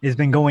has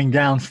been going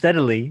down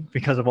steadily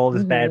because of all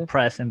this bad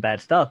press and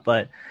bad stuff.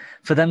 But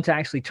for them to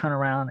actually turn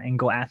around and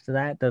go after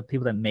that, the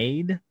people that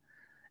made,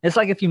 it's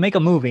like if you make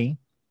a movie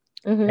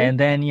and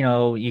then, you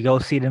know, you go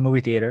see it in the movie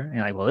theater and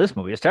you're like, well, this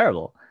movie is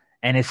terrible.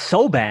 And it's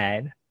so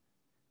bad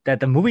that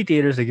the movie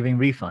theaters are giving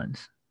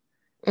refunds.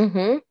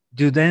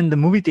 Do then the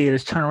movie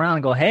theaters turn around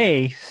and go,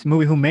 hey,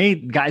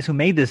 guys who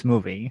made this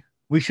movie,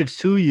 we should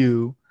sue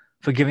you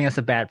for giving us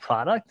a bad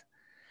product?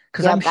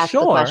 Because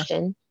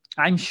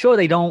I'm sure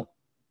they don't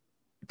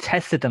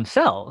test it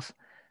themselves.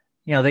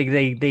 You know,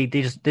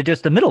 they're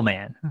just the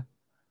middleman.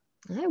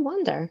 I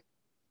wonder.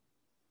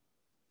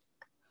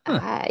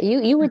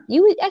 You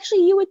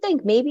would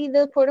think maybe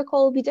the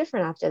protocol will be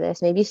different after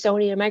this. Maybe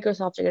Sony and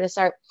Microsoft are going to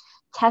start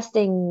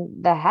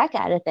testing the heck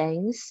out of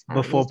things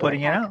before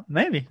putting it out.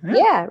 Maybe.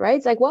 Yeah, right.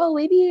 It's like, well,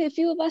 maybe if a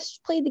few of us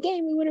played the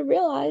game, we would have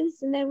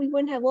realized, and then we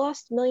wouldn't have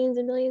lost millions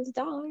and millions of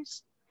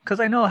dollars.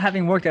 Because I know,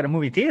 having worked at a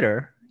movie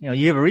theater, you know,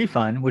 you have a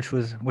refund, which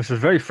was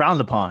very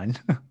frowned upon.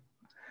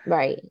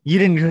 Right. You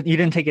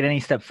didn't take it any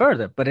step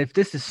further. But if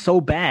this is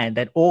so bad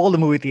that all the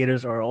movie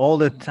theaters or all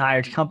the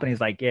entire companies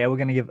like, yeah, we're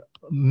going to give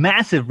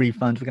massive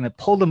refunds, we're going to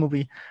pull the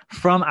movie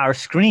from our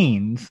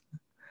screens,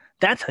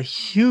 that's a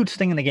huge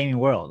thing in the gaming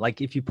world.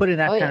 Like, if you put it in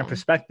that kind of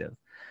perspective,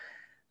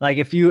 like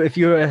if you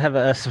have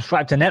a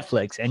subscribe to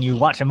Netflix and you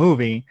watch a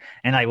movie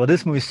and like, well,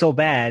 this movie is so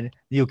bad,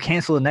 you'll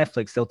cancel the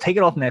Netflix. They'll take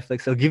it off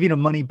Netflix. They'll give you the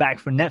money back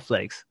for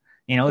Netflix.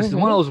 You know, it's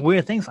one of those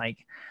weird things.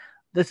 Like,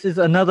 this is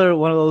another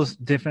one of those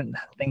different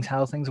things,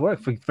 how things work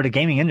for the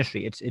gaming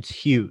industry. It's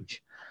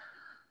huge.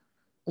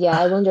 Yeah,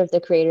 I wonder if the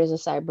creators of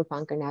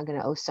Cyberpunk are now going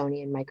to owe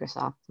Sony and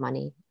Microsoft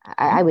money.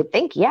 I would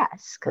think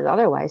yes, because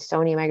otherwise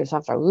Sony and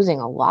Microsoft are losing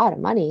a lot of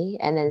money,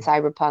 and then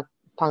Cyberpunk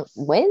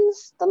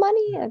wins the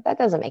money. That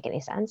doesn't make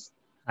any sense.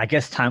 I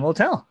guess time will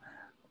tell.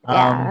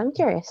 Yeah, I'm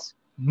curious.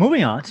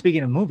 Moving on,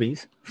 speaking of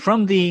movies,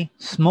 from the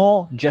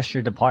small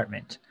gesture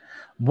department,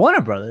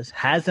 Warner Brothers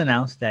has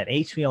announced that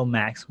HBO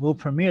Max will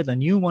premiere the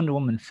new Wonder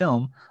Woman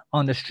film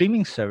on the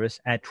streaming service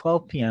at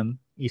 12 p.m.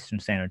 Eastern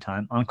Standard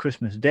Time on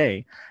Christmas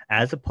Day,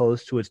 as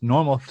opposed to its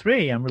normal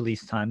 3 a.m.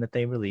 release time that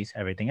they release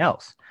everything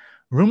else.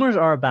 Rumors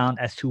are abound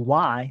as to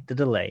why the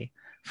delay,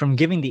 from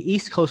giving the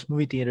East Coast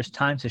movie theaters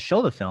time to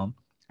show the film,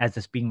 as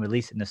it's being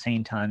released in the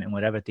same time in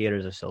whatever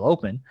theaters are still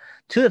open,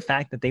 to the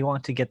fact that they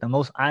want to get the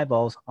most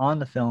eyeballs on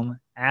the film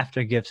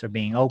after gifts are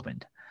being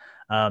opened.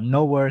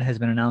 No word has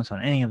been announced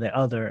on any of the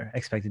other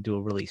expected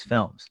to release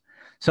films.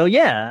 So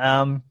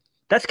yeah,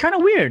 that's kind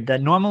of weird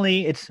that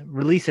normally it's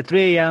released at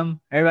 3 a.m.,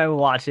 everybody will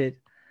watch it,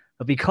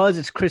 but because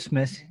it's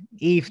Christmas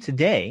Eve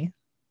today,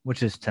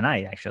 which is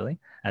tonight actually,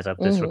 as of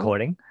this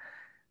recording,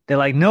 they're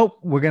like, nope,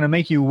 we're going to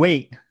make you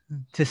wait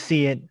to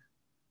see it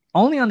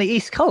only on the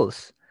East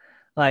Coast.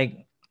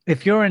 Like,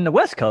 if you're in the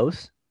West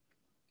Coast,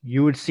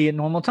 you would see it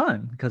normal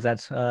time because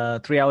that's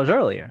 3 hours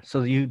earlier.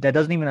 So that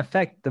doesn't even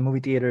affect the movie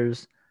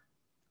theaters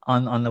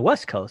on the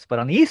West Coast. But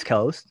on the East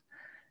Coast,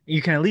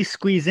 you can at least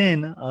squeeze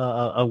in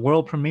a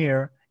world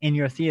premiere in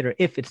your theater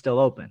if it's still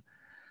open.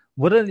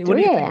 What do you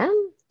think?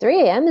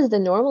 3 a.m. is the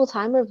normal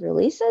time of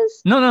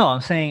releases? No,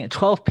 I'm saying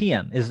 12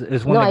 p.m. is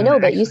when. No, I know,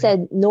 but you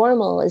said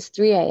normal is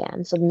 3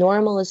 a.m. So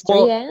normal is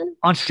 3 a.m.?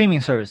 On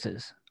streaming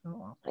services.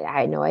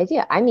 I had no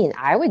idea. I mean,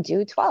 I would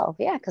do 12,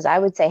 yeah, because I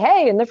would say,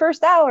 hey, in the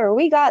first hour,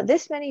 we got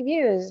this many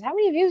views. How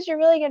many views are you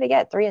really going to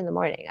get 3 in the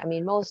morning? I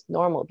mean, most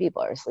normal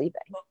people are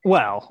sleeping.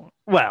 Well,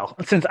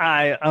 since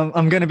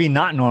I'm going to be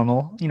not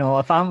normal, you know,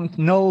 if I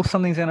know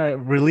something's going to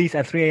release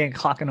at 3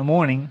 o'clock in the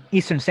morning,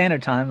 Eastern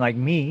Standard Time, like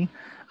me,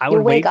 I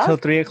would wait till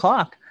 3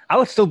 o'clock. I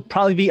would still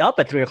probably be up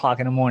at 3:00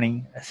 in the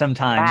morning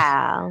sometimes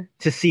Wow.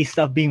 to see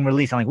stuff being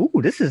released. I'm like,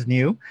 ooh, this is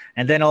new.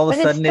 And then all of a But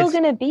it's sudden still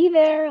going to be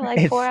there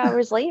like 4 it's-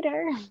 hours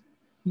later.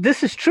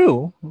 this is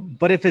true.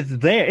 But if it's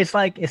there, it's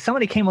like if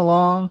somebody came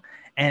along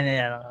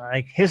and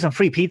like, here's some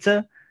free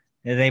pizza,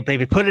 and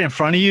they put it in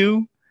front of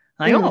you.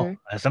 Like, oh,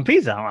 there's some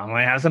pizza. I'm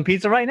going to have some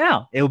pizza right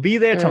now. It'll be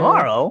there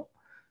tomorrow,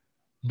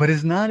 but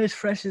it's not as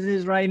fresh as it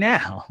is right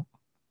now.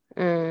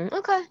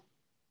 Okay.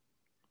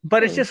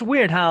 But it's just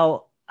weird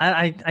how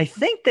I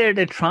think they're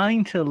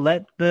trying to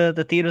let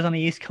the theaters on the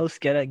East Coast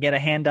get a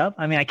hand up.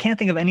 I mean, I can't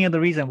think of any other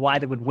reason why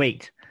they would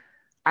wait.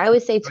 I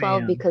would say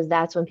 12 because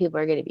that's when people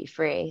are going to be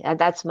free.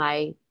 That's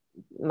my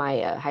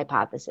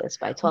hypothesis.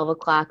 By 12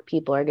 o'clock,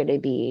 people are going to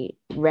be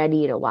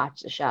ready to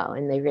watch the show,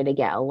 and they're going to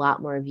get a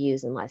lot more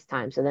views in less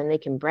time. So then they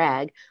can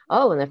brag,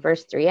 in the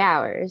first 3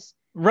 hours.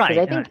 Right.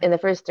 Because I think in the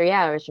first 3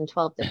 hours from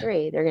 12 to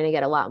 3, they're going to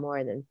get a lot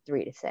more than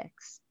 3 to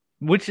 6.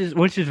 Which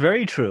is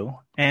very true.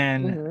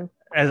 And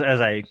as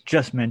I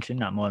just mentioned,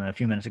 not more than a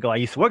few minutes ago, I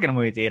used to work in a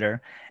movie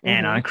theater,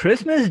 and on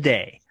Christmas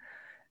Day,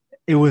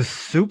 it was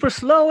super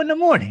slow in the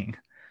morning.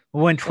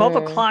 When 12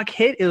 o'clock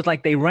hit, it was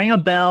like they rang a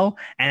bell,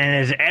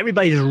 and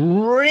everybody just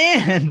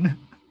ran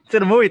to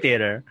the movie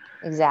theater.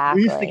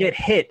 Exactly. We used to get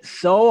hit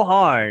so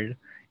hard.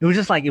 It was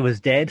just like it was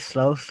dead,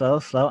 slow.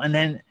 And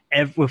then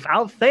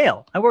without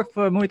fail, I worked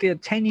for a movie theater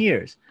 10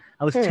 years.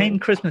 I was 10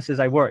 Christmases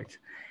I worked.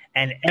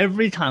 And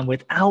every time,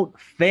 without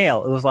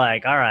fail, it was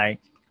like, all right,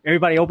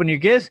 everybody open your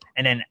gifts,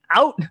 and then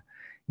out,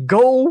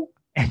 go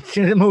and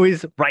see the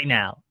movies right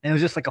now. And it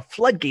was just like a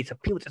floodgates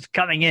of people just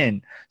coming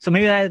in. So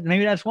maybe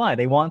that's why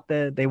they want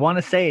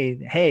to say,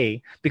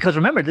 hey, because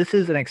remember, this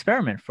is an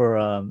experiment for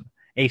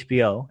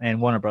HBO and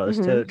Warner Brothers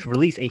to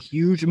release a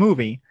huge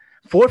movie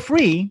for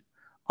free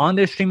on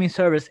their streaming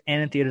service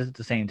and in theaters at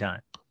the same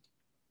time.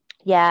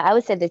 Yeah, I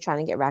would say they're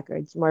trying to get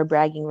records, more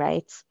bragging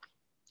rights.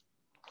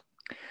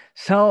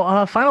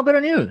 So, final bit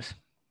of news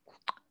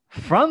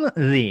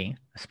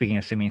speaking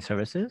of streaming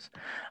services,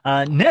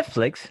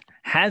 Netflix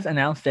has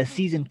announced that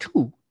season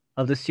 2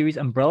 of the series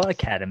Umbrella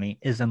Academy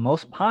is the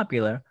most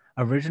popular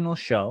original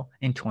show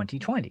in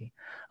 2020.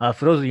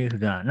 For those of you who do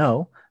not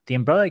know, the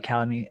Umbrella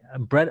Academy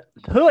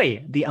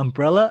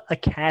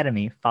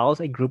follows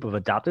a group of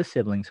adopted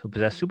siblings who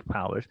possess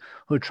superpowers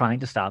who are trying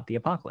to stop the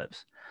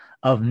apocalypse.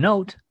 Of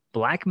note,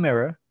 Black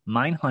Mirror,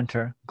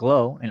 Mindhunter,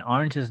 Glow, and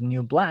Orange is the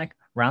New Black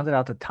rounded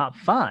out the top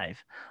 5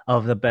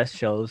 of the best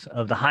shows,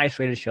 of the highest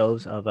rated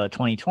shows of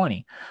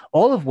 2020,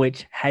 all of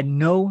which had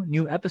no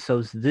new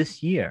episodes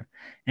this year.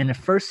 And the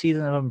first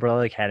season of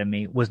Umbrella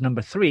Academy was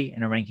number 3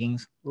 in the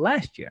rankings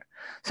last year.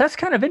 So that's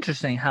kind of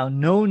interesting how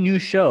no new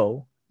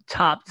show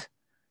topped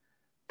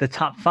the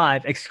top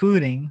 5,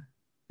 excluding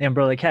the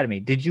Umbrella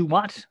Academy. Did you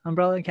watch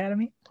Umbrella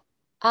Academy?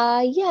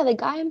 Yeah, the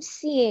guy I'm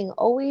seeing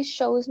always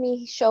shows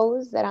me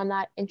shows that I'm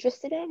not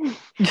interested in.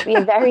 We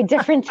have very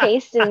different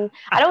tastes, and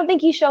I don't think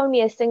he's shown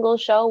me a single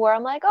show where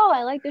I'm like, oh,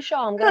 I like the show.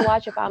 I'm gonna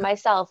watch it by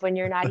myself when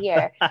you're not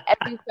here.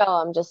 Every show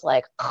I'm just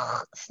like,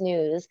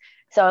 snooze.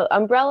 So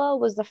Umbrella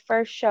was the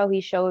first show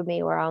he showed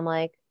me where I'm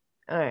like,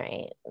 all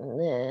right,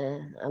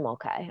 I'm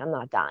okay. I'm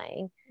not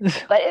dying.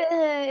 But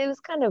it was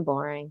kind of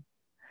boring.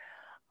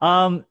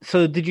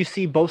 So did you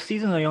see both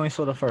seasons, or you only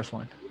saw the first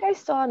one? I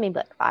saw maybe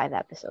like 5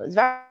 episodes.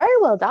 Very,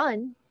 very well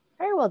done.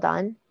 Very well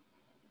done.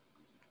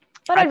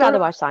 But I'd rather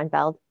watch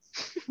Seinfeld.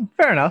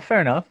 Fair enough.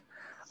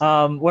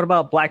 What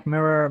about Black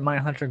Mirror,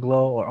 Mindhunter,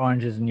 Glow, or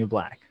Orange is the New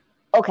Black?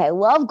 Okay,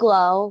 love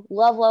Glow.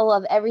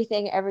 Love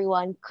everything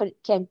everyone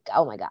can.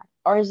 Oh my God.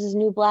 Orange is the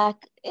New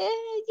Black.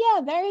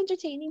 Yeah, very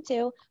entertaining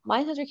too.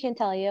 Mindhunter can't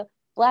tell you.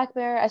 Black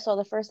Mirror, I saw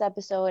the first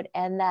episode,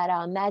 and that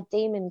Matt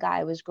Damon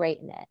guy was great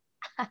in it.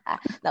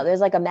 No,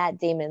 there's like a Matt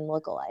Damon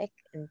lookalike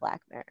in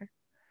Black Mirror.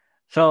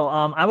 So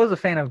I was a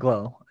fan of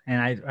Glow,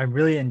 and I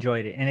really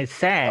enjoyed it. And it's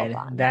sad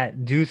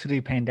that due to the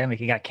pandemic,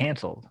 it got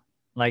canceled.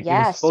 Like,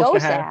 yeah, it was supposed so to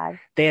have, sad.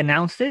 They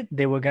announced it.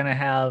 They were going to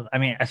have, I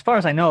mean, as far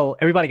as I know,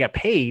 everybody got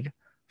paid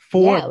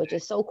for it, which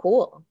is so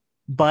cool.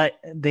 But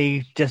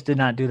they just did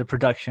not do the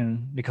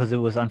production because it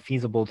was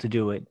unfeasible to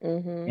do it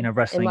in a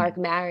wrestling. And Mark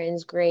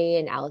Maron's great,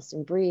 and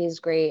Alison Brie is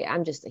great.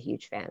 I'm just a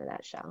huge fan of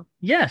that show.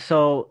 Yeah,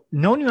 so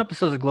no new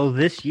episodes of Glow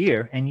this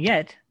year, and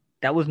yet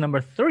that was number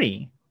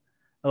 3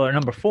 or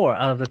number 4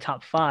 out of the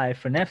top 5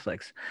 for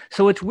Netflix.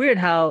 So it's weird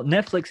how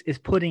Netflix is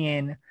putting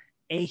in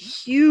a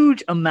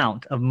huge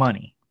amount of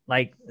money.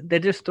 Like, they're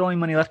just throwing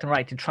money left and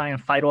right to try and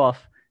fight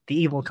off the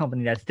evil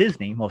company that's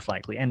Disney, most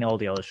likely, and all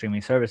the other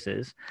streaming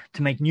services,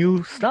 to make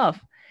new stuff,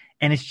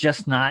 and it's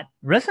just not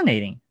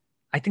resonating.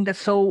 I think that's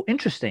so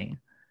interesting.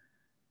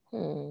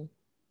 Well,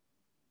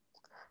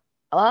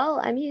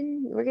 I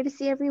mean, we're going to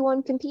see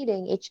everyone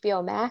competing.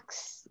 HBO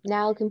Max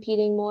now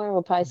competing more.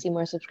 We'll probably see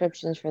more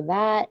subscriptions for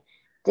that.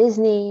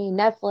 Disney,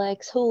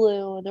 Netflix,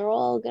 Hulu, they're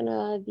all going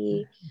to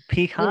be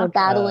Peacock,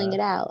 battling it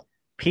out.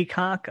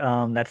 Peacock,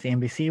 that's the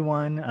NBC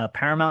one.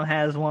 Paramount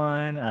has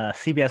one.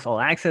 CBS All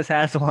Access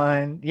has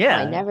one. Yeah.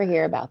 I never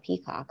hear about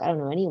Peacock. I don't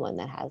know anyone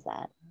that has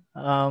that.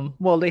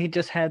 Well, they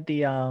just had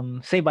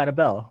the Saved by the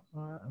Bell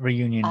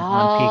reunion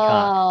on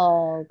Peacock.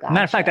 Oh,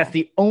 Matter of fact, that's gotcha.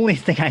 the only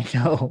thing I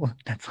know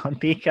that's on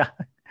Peacock.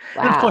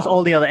 And of course, all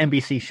Wow. the other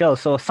NBC shows.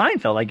 So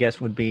Seinfeld, I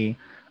guess, would be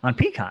on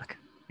Peacock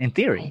in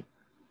theory.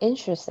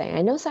 Interesting.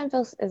 I know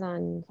Seinfeld's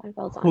on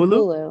Hulu?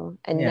 Hulu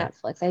and Yeah.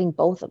 Netflix. I think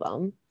both of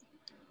them.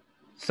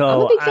 I'm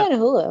a So big fan of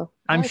Hulu.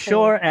 I I'm like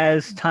sure Hulu.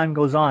 as time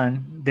goes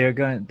on, they're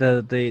going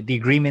the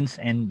agreements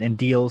and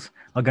deals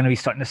are going to be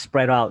starting to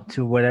spread out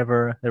to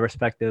whatever the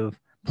respective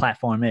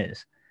platform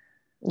is.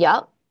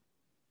 Yep.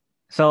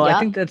 So I Yep.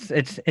 think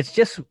it's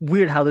just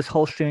weird how this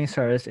whole streaming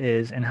service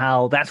is and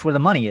how that's where the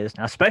money is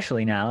now,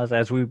 especially now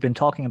as we've been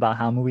talking about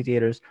how movie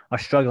theaters are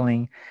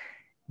struggling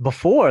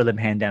before the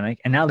pandemic,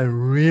 and now they're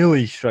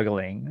really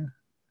struggling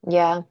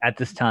Yeah. at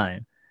this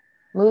time.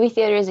 Movie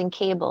theaters and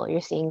cable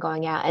you're seeing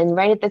going out. And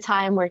right at the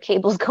time where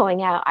cable's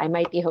going out, I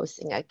might be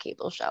hosting a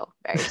cable show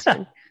very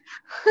soon.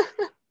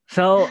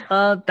 So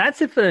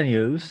that's it for the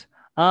news.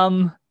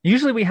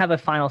 Usually we have a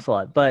final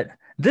thought, but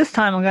this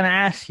time I'm going to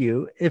ask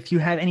you if you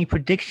have any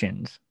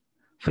predictions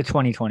for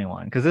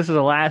 2021, because this is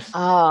the last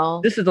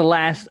Oh,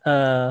 broadcast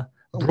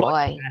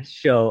boy.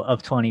 show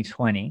of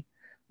 2020,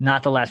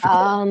 not the last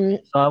recording.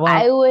 So I want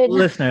I would.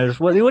 listeners,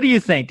 what do you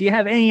think? Do you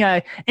have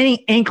any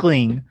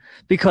inkling?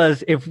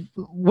 Because if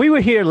we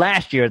were here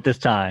last year at this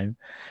time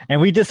and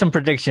we did some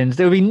predictions,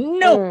 there would be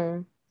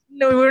no,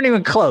 we weren't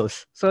even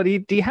close. So do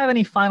you have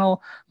any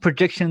final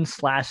predictions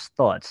 /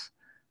 thoughts?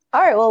 All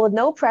right. Well, with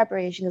no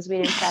preparation because we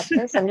didn't prep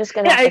this, I'm just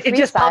gonna Yeah, have to it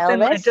just popped freestyle in.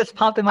 this. It just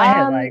popped in my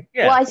head. Like,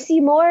 yeah. Well, I see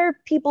more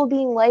people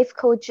being life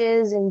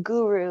coaches and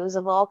gurus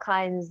of all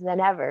kinds than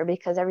ever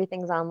because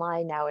everything's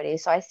online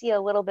nowadays. So I see a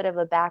little bit of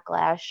a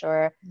backlash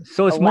or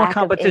So it's a more lack of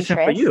competition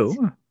for interest.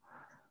 you.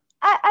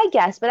 I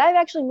guess, but I've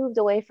actually moved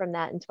away from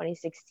that in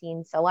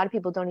 2016. So a lot of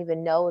people don't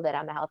even know that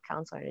I'm a health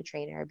counselor and a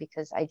trainer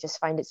because I just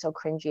find it so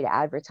cringy to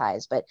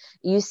advertise. But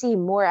you see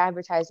more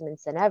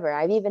advertisements than ever.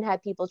 I've even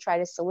had people try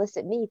to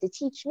solicit me to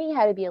teach me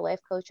how to be a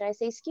life coach. And I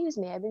say, excuse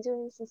me, I've been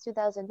doing this since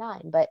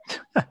 2009. But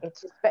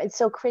it's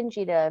so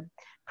cringy to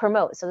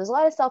promote. So there's a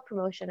lot of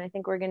self-promotion. I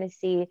think we're going to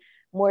see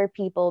more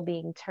people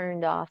being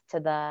turned off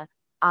to the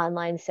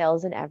online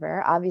sales than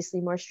ever. Obviously,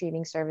 more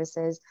streaming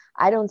services.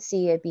 I don't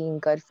see it being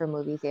good for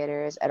movie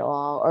theaters at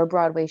all or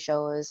Broadway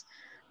shows.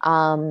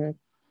 I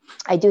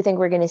do think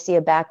we're going to see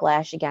a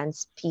backlash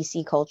against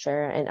PC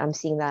culture, and I'm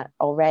seeing that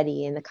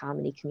already in the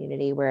comedy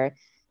community where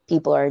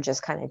people are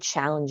just kind of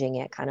challenging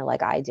it, kind of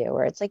like I do,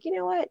 where it's like, you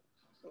know what,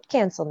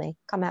 cancel me,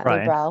 come at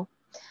me, bro.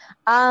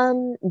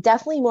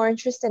 Definitely more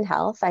interest in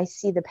health. I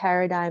see the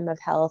paradigm of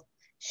health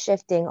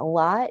shifting a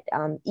lot,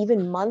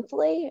 even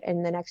monthly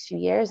in the next few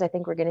years. I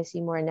think we're going to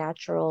see more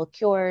natural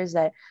cures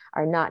that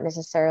are not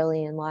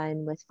necessarily in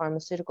line with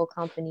pharmaceutical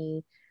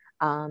company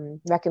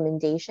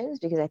recommendations,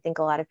 because I think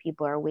a lot of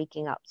people are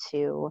waking up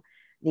to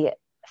the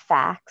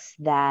facts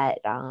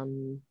that,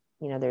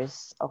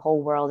 there's a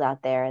whole world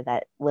out there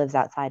that lives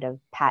outside of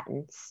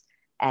patents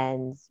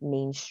and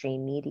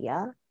mainstream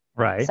media.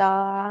 Right. So,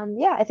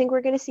 I think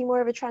we're going to see more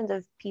of a trend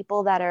of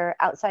people that are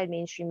outside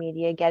mainstream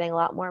media getting a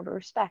lot more of a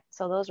respect.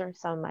 So those are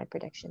some of my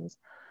predictions.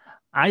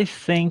 I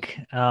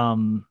think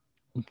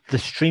the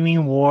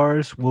streaming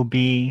wars will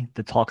be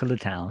the talk of the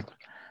town.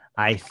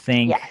 I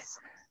think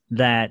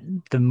that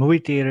the movie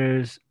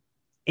theaters,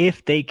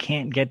 if they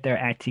can't get their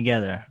act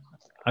together,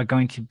 are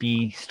going to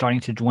be starting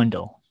to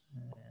dwindle.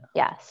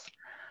 Yes.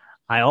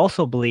 I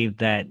also believe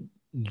that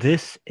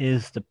this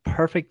is the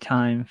perfect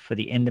time for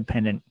the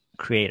independent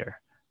creator.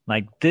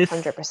 Like this,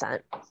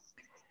 100%.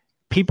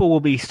 People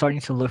will be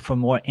starting to look for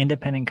more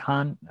independent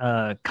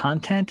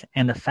content,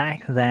 and the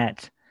fact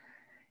that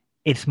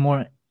it's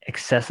more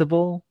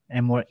accessible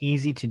and more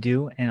easy to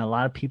do, and a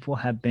lot of people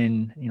have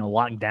been,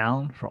 locked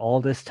down for all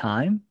this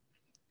time.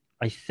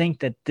 I think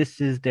that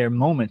this is their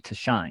moment to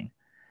shine.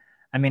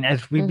 I mean,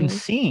 as we've been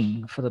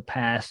seeing for the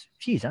past,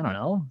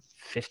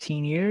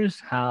 15 years,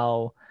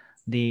 how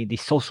the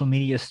social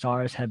media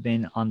stars have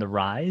been on the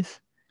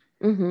rise.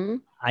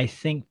 I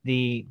think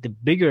the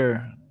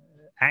bigger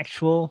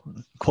actual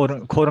quote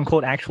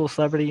unquote actual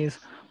celebrities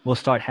will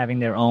start having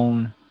their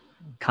own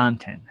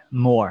content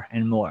more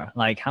and more.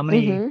 Like how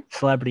many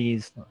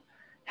celebrities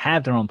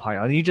have their own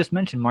podcast? You just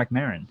mentioned Marc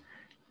Maron.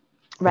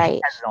 Right.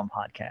 He has his own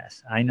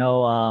podcast. I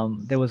know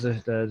there was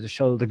the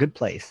show The Good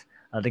Place.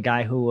 The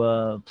guy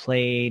who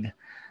played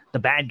the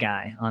bad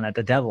guy on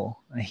The Devil.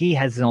 He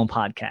has his own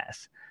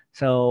podcast.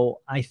 So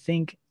I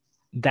think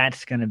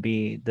that's going to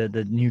be the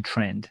new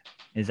trend,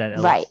 is that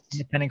a lot of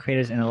independent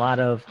creators and a lot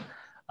of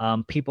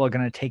people are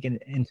going to take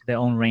it into their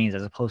own reins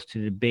as opposed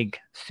to the big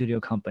studio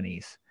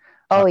companies.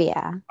 Are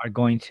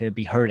going to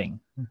be hurting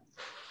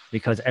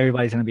because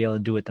everybody's going to be able to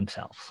do it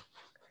themselves.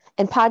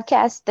 And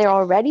podcasts, they're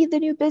already the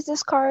new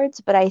business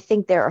cards, but I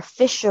think they're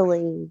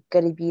officially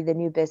going to be the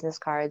new business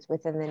cards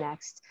within the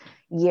next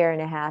year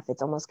and a half.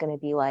 It's almost going to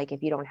be like,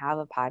 if you don't have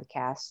a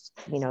podcast,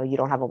 you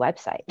don't have a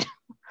website.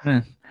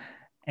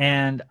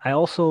 And I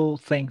also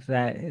think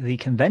that the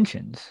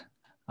conventions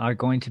are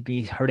going to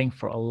be hurting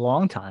for a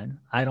long time.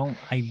 I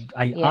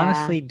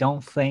honestly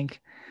don't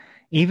think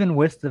even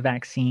with the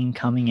vaccine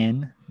coming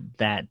in,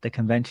 that the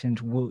conventions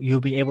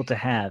you'll be able to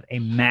have a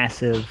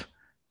massive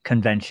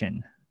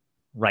convention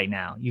right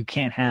now. You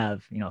can't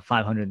have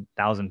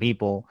 500,000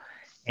 people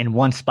in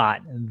one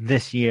spot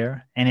this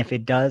year, and if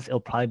it does, it'll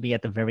probably be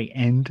at the very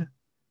end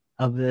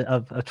of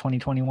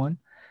 2021.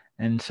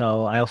 And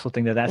so I also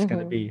think that that's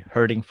going to be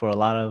hurting for a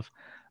lot of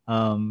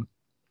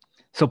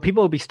so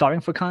people will be starving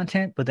for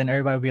content, but then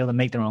everybody will be able to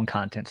make their own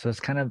content. So it's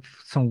kind of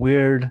some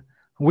weird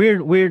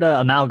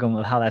amalgam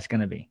of how that's going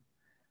to be.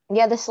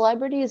 Yeah, the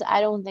celebrities I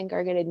don't think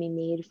are going to be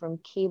made from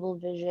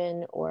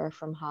Cablevision or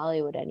from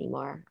Hollywood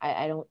anymore.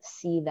 I don't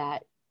see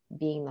that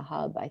being the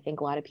hub. I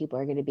think a lot of people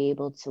are going to be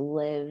able to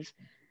live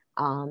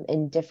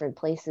in different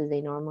places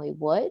they normally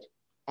would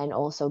and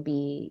also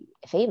be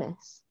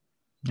famous.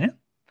 Yeah.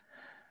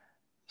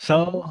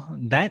 So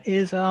that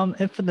is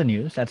it for the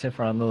news. That's it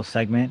for our little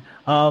segment.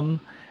 I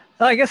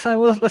guess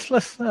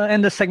let's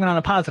end this segment on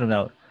a positive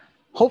note.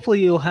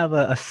 Hopefully you'll have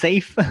a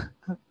safe,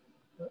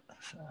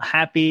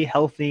 happy,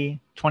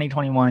 healthy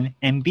 2021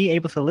 and be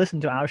able to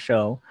listen to our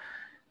show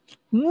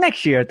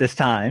next year at this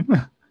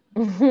time.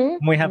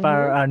 We have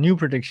our new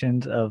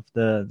predictions of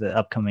the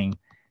upcoming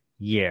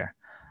year.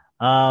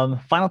 Final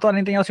thought,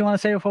 anything else you want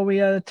to say before we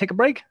take a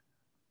break?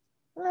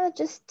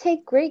 Just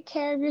take great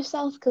care of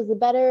yourself, because the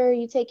better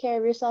you take care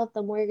of yourself,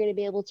 the more you're going to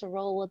be able to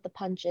roll with the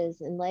punches.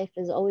 And life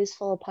is always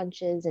full of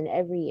punches in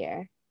every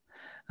year.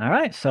 All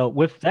right. So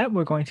with that,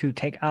 we're going to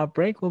take our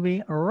break. We'll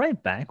be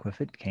right back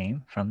with It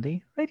Came from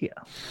the Radio.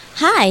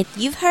 Hi,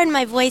 you've heard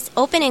my voice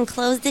open and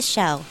close the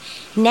show.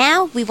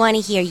 Now we want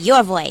to hear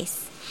your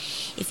voice.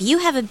 If you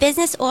have a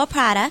business or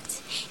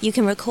product, you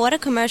can record a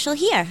commercial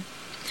here.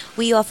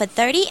 We offer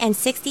 30 and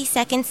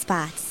 60-second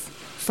spots.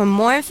 For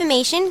more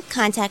information,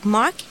 contact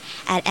Mark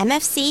at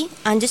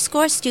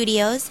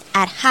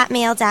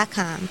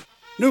mfc_studios@hotmail.com.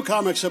 New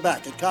comics are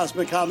back at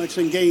Cosmic Comics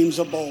and Games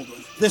of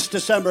Baldwin. This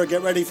December,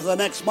 get ready for the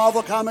next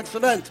Marvel Comics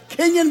event,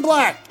 King in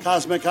Black.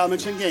 Cosmic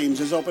Comics and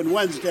Games is open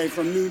Wednesday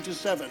from noon to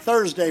 7,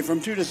 Thursday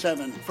from 2 to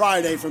 7,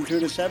 Friday from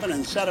 2 to 7,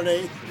 and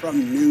Saturday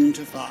from noon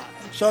to 5.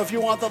 So if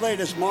you want the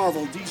latest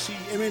Marvel, DC,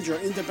 Image, or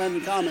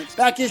independent comics,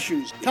 back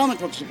issues, comic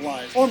book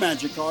supplies, or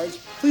magic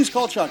cards, please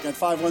call Chuck at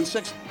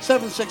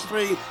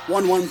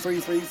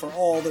 516-763-1133 for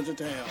all the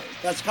details.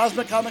 That's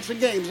Cosmic Comics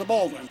and Games of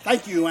Baldwin.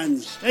 Thank you, and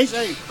stay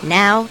safe.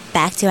 Now,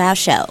 back to our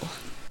show.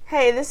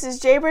 Hey, this is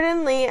Jay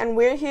Britton Lee, and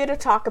we're here to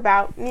talk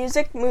about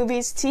music,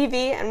 movies,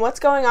 TV, and what's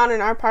going on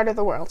in our part of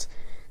the world.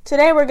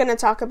 Today we're going to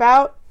talk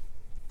about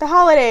the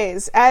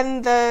holidays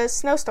and the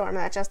snowstorm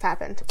that just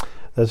happened.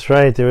 That's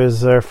right. There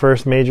was our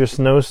first major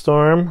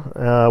snowstorm.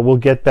 We'll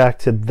get back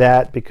to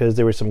that because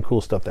there was some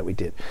cool stuff that we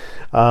did.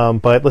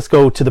 But let's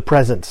go to the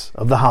presents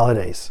of the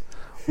holidays.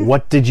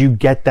 What did you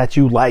get that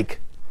you like?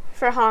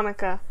 For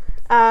Hanukkah,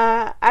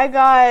 I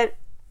got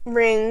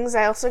rings.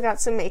 I also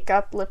got some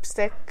makeup,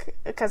 lipstick,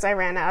 because I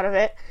ran out of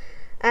it.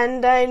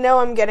 And I know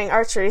I'm getting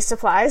archery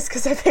supplies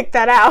because I picked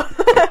that out.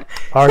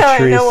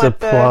 Archery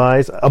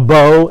supplies, a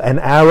bow and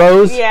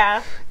arrows?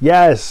 Yeah.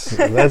 Yes,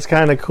 that's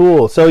kind of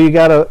cool. So you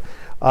got a...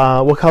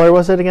 what color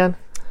was it again?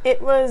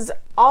 It was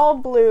all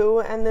blue,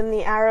 and then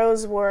the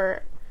arrows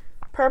were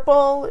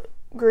purple,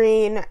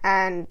 green,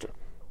 and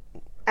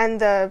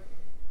the...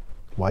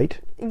 White?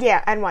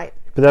 Yeah, and white.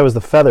 But that was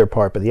the feather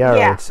part, but the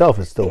arrow itself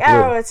is still blue. The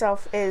arrow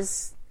itself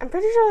is... I'm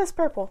pretty sure that's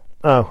purple.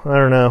 Oh, I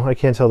don't know. I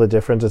can't tell the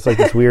difference. It's like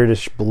this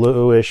weirdish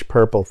bluish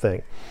purple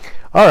thing.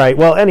 All right.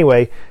 Well,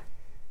 anyway,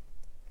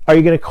 are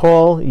you going to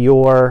call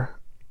your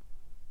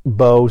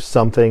bow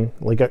something?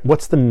 Like,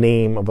 what's the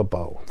name of a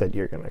bow that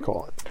you're going to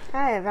call it?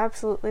 I have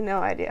absolutely no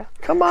idea.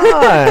 Come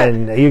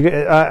on.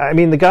 I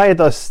mean, the guy at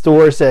the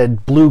store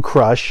said Blue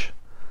Crush,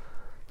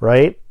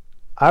 right?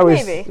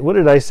 Maybe. What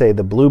did I say?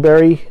 The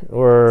blueberry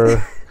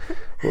or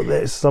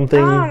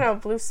something? I don't know.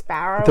 Blue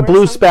Sparrow. The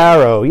Blue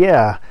Sparrow.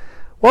 Yeah.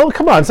 Well,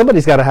 come on.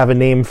 Somebody's got to have a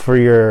name for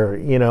your,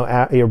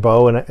 your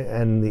bow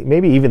and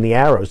maybe even the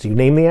arrows. Do you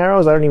name the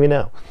arrows? I don't even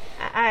know.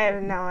 I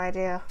have no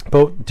idea.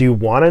 But do you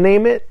want to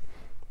name it?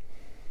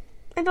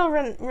 It'll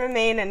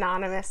remain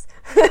anonymous.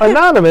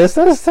 Anonymous?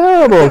 That's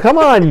terrible. Come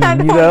on. I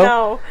don't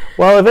know.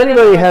 Well, if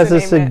anybody has a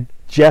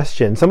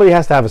suggestion, somebody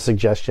has to have a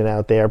suggestion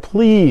out there.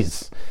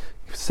 Please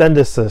send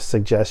us a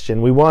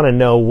suggestion. We want to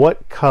know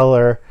what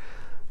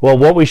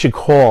we should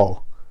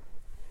call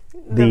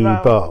the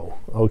bow.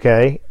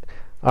 Okay?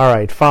 All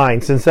right,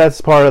 fine. Since that's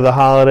part of the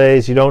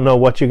holidays, you don't know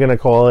what you're going to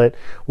call it.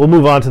 We'll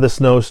move on to the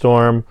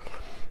snowstorm.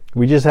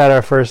 We just had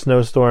our first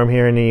snowstorm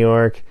here in New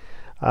York.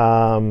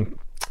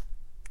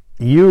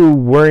 You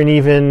weren't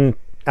even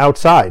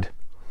outside.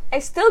 I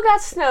still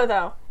got snow,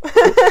 though.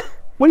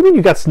 What do you mean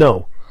you got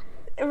snow?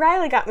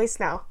 Riley got me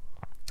snow.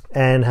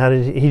 And how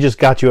did he just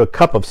got you a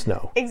cup of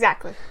snow?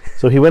 Exactly.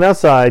 So he went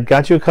outside,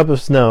 got you a cup of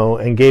snow,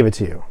 and gave it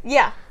to you.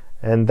 Yeah.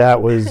 And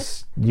that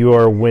was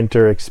your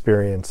winter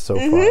experience so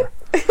far.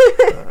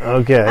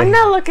 Okay. I'm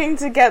not looking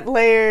to get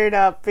layered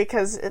up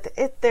because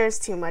there's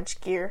too much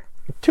gear.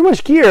 Too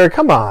much gear?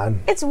 Come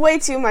on. It's way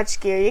too much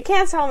gear. You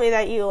can't tell me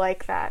that you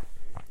like that.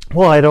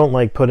 Well, I don't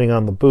like putting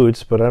on the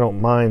boots, but I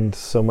don't mind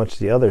so much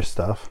the other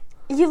stuff.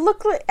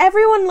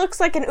 Everyone looks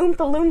like an Oompa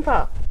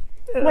Loompa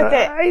with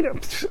it. I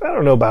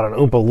don't know about an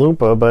Oompa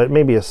Loompa, but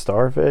maybe a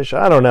starfish.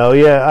 I don't know.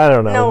 Yeah, I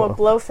don't know. No, a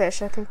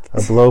blowfish, I think. A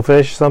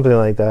blowfish, something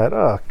like that.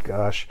 Oh,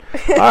 gosh.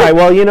 All right,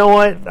 well, you know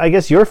what? I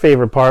guess your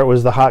favorite part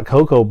was the hot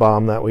cocoa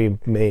bomb that we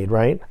made,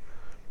 right?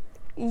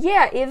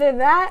 Yeah, either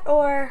that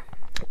or...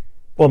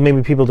 Well,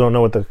 maybe people don't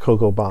know what the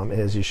cocoa bomb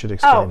is. You should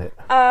explain it.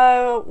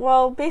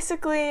 Well,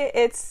 basically,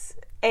 it's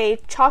a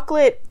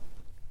chocolate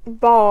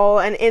ball,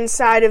 and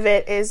inside of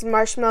it is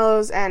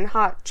marshmallows and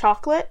hot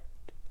chocolate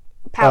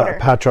powder.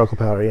 Hot chocolate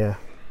powder, yeah.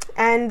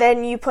 And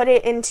then you put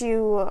it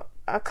into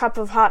a cup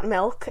of hot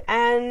milk,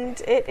 and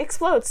it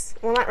explodes.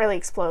 Well, not really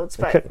explodes,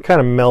 but... It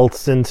kind of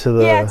melts into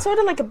the... Yeah, it's sort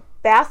of like a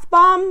bath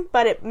bomb,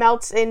 but it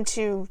melts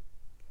into...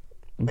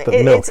 milk.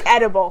 It's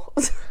edible.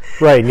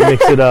 Right, you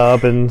mix it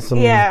up and some...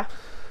 Yeah.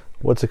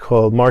 What's it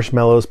called?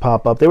 Marshmallows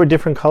pop up. They were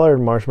different colored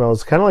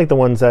marshmallows, kind of like the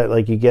ones that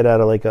like you get out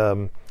of like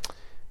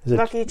is it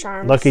Lucky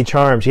Charms. Lucky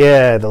Charms,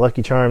 yeah, the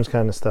Lucky Charms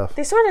kind of stuff.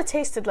 They sort of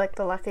tasted like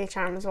the Lucky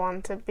Charms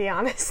one, to be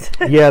honest.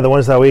 Yeah, the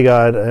ones that we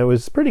got, it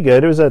was pretty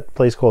good. It was at a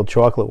place called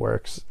Chocolate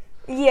Works.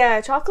 Yeah,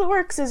 Chocolate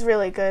Works is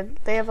really good.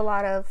 They have a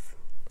lot of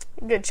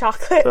good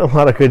chocolate. A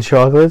lot of good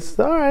chocolates.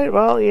 All right,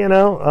 well, you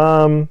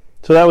know,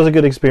 so that was a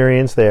good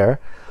experience there.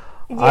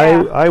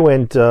 Yeah. I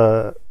went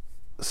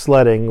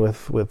sledding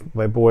with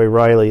my boy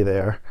Riley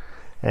there,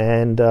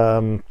 and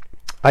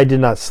I did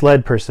not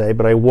sled per se,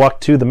 but I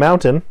walked to the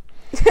mountain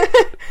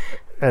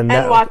and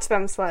watched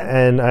them sled.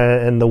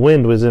 And the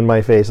wind was in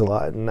my face a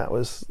lot, and that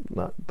was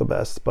not the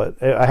best. But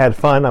I had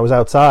fun. I was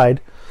outside,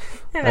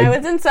 and I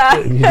was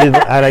inside. And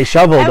I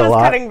shoveled a lot. I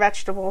was cutting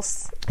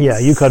vegetables. Yeah,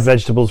 you cut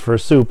vegetables for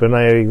soup, and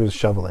I was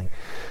shoveling.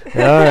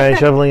 All right,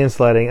 shoveling and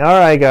sledding. All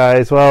right,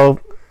 guys. Well,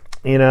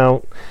 you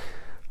know.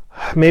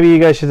 Maybe you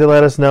guys should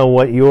let us know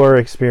what your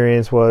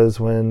experience was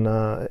when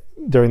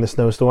during the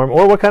snowstorm,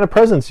 or what kind of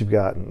presents you've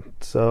gotten.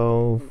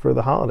 So for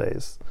the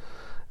holidays,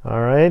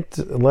 all right,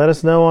 let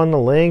us know on the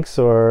links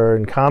or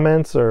in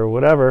comments or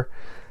whatever,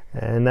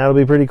 and that'll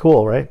be pretty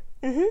cool, right?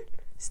 Mm-hmm.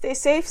 Stay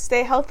safe,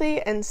 stay healthy,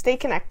 and stay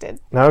connected.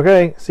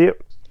 Okay, see you.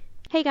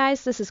 Hey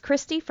guys, this is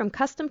Christy from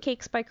Custom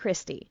Cakes by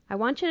Christy. I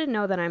want you to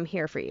know that I'm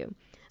here for you.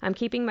 I'm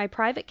keeping my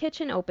private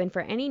kitchen open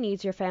for any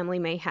needs your family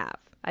may have.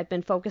 I've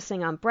been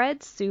focusing on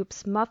breads,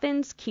 soups,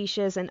 muffins,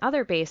 quiches, and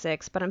other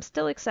basics, but I'm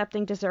still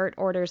accepting dessert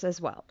orders as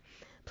well.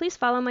 Please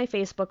follow my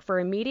Facebook for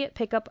immediate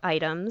pickup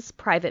items,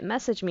 private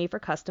message me for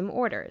custom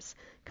orders.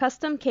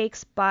 Custom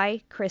Cakes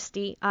by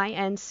Christy,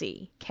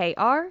 INC,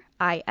 KRISTY.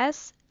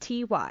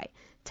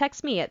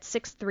 Text me at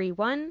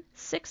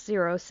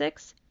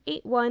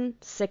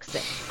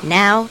 631-606-8166.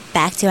 Now,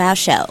 back to our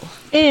show.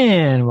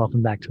 And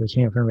welcome back to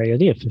King FM Radio,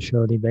 the official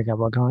show, the Big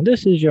Apple Con.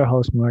 This is your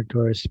host, Mark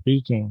Torres,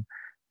 speaking.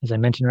 As I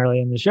mentioned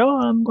earlier in the show,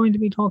 I'm going to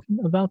be talking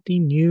about the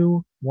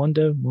new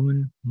Wonder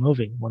Woman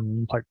movie, Wonder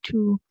Woman Part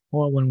 2,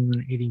 or Wonder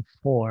Woman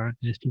 84,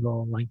 as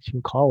people like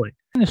to call it.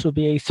 And this will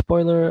be a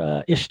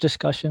spoiler-ish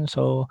discussion,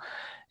 so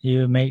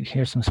you may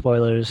hear some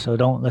spoilers, so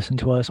don't listen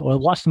to us, or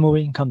watch the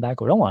movie and come back,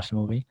 or don't watch the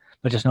movie,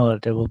 but just know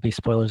that there will be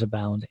spoilers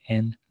abound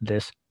in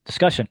this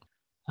discussion.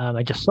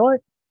 I just saw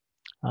it.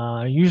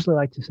 I usually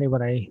like to say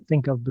what I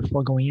think of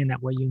before going in,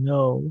 that way you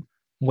know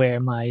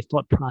where my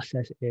thought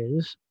process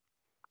is.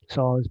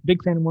 So I was a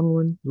big fan of Wonder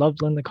Woman.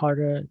 Loved Linda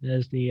Carter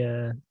as the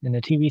in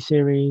the TV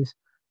series.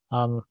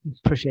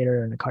 Appreciate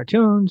her in the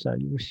cartoons.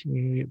 Used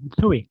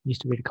to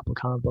read a couple of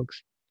comic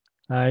books.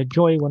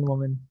 Enjoy Wonder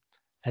Woman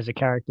as a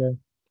character.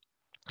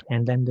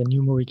 And then the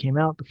new movie came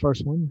out, the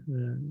first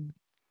one,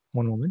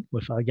 Wonder Woman,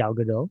 with Gal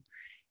Gadot.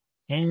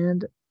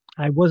 And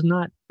I was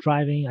not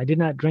driving. I did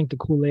not drink the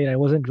Kool-Aid. I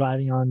wasn't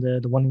driving on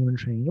the Wonder Woman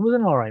train. It was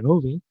an all right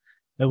movie.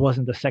 It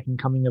wasn't the second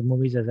coming of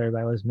movies as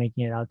everybody was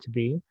making it out to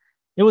be.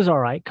 It was all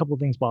right. A couple of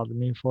things bothered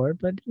me for it,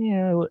 but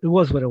yeah, it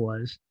was what it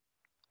was.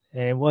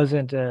 It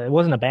wasn't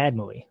a bad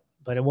movie,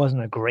 but it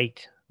wasn't a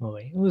great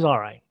movie. It was all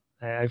right.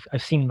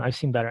 I've seen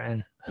better,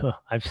 and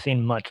I've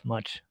seen much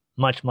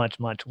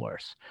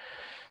worse.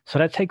 So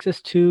that takes us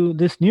to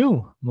this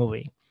new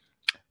movie,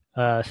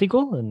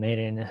 sequel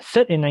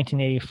set in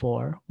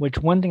 1984. Which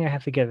one thing I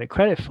have to give it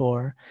credit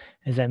for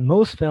is that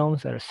most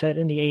films that are set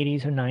in the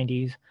 80s or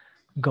 90s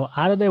go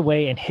out of their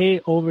way and hit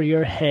it over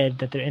your head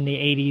that they're in the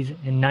 80s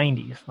and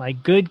 90s.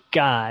 Like, good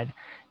God,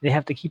 they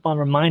have to keep on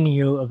reminding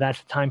you of that's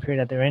the time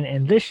period that they're in,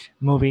 and this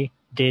movie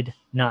did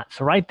not.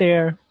 So right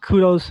there,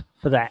 kudos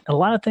for that. A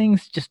lot of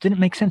things just didn't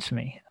make sense for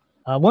me.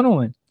 Wonder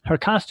Woman, her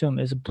costume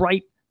is a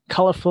bright,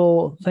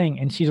 colorful thing,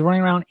 and she's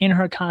running around in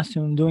her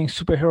costume doing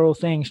superhero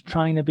things,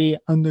 trying to be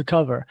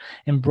undercover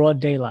in broad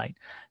daylight.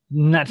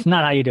 That's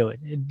not how you do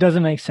it. It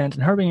doesn't make sense.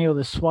 And her being able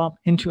to swap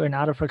into and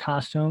out of her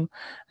costume,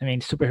 I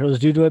mean, superheroes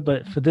do it,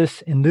 but for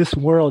this, in this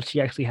world,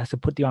 she actually has to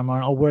put the armor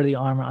on or wear the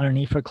armor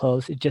underneath her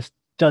clothes. It just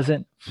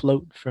doesn't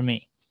float for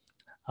me.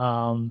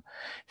 They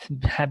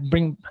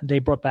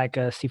brought back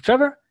Steve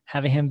Trevor,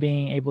 having him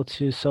being able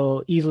to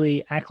so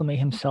easily acclimate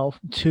himself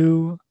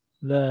to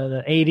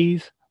the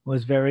 80s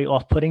was very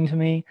off-putting to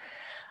me.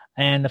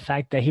 And the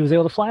fact that he was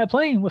able to fly a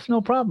plane with no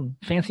problem.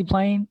 Fancy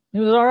plane, it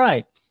was all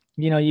right.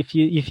 if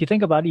you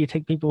think about it, you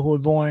take people who were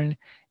born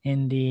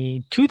in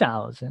the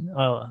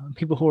 2000s,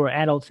 people who were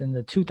adults in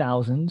the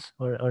 2000s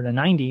or the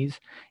 90s,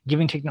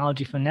 giving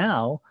technology for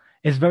now,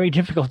 it's very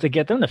difficult to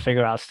get them to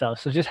figure out stuff.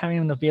 So just having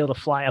them to be able to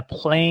fly a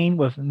plane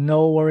with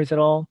no worries at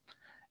all,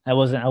 I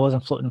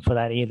wasn't floating for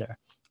that either.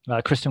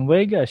 Kristen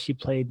Wiig, she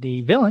played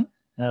the villain,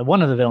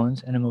 one of the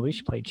villains in the movie.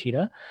 She played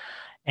Cheetah,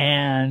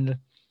 and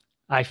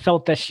I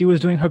felt that she was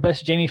doing her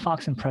best Jamie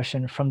Foxx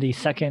impression from the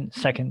second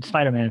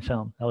Spider-Man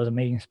film. That was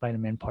Amazing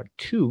Spider-Man Part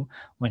 2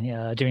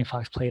 when Jamie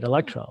Foxx played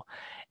Electro.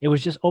 It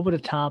was just over the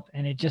top,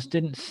 and it just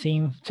didn't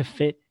seem to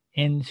fit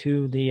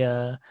into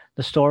the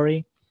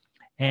story.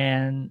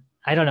 And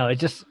I don't know, it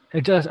just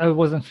I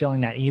wasn't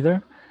feeling that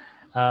either.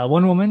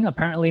 One woman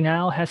apparently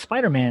now has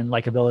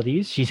Spider-Man-like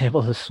abilities. She's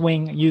able to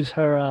use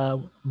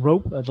her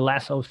rope, the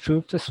lasso of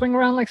truth, to swing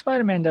around like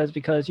Spider-Man does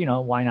because,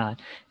 why not?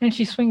 And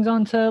she swings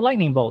onto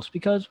lightning bolts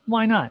because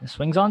why not?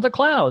 Swings onto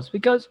clouds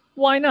because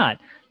why not?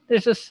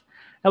 That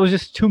was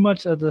just too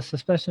much of the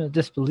suspension of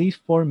disbelief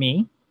for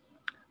me.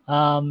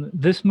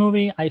 This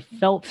movie I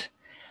felt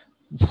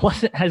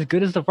wasn't as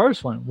good as the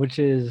first one, which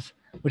is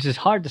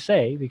hard to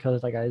say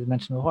because, like I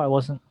mentioned before, I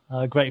wasn't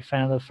a great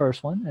fan of the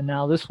first one, and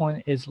now this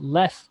one is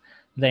less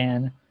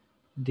than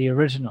the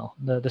original.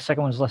 The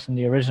second one is less than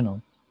the original.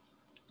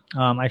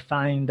 I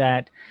find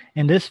that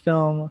in this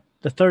film,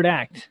 the third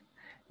act,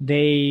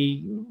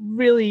 it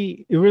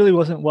really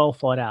wasn't well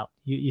thought out.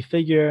 You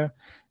figure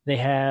they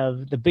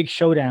have the big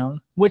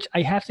showdown, which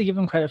I have to give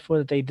them credit for,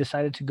 that they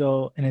decided to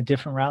go in a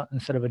different route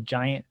instead of a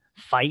giant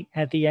fight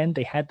at the end.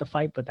 They had the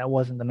fight, but that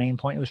wasn't the main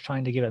point. It was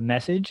trying to give a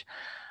message.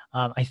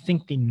 I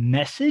think the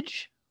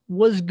message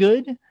was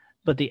good,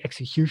 but the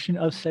execution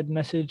of said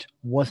message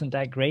wasn't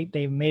that great.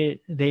 They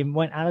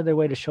went out of their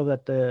way to show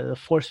that the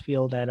force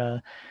field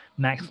that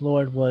Max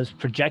Lord was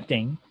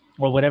projecting,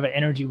 or whatever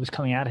energy was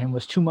coming out of him,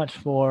 was too much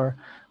for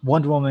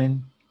Wonder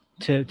Woman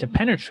to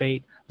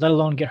penetrate, let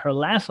alone get her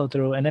lasso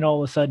through. And then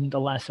all of a sudden the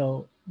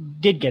lasso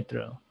did get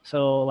through.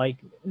 So like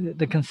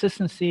the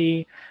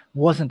consistency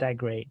wasn't that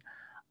great.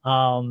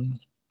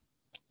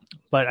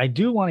 But I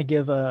do want to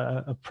give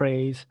a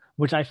praise,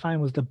 which I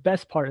find was the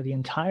best part of the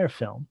entire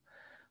film,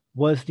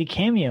 was the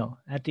cameo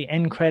at the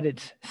end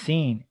credits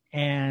scene.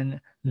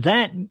 And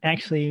that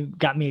actually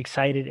got me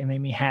excited and made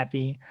me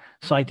happy.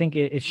 So I think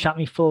it shot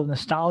me full of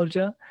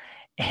nostalgia.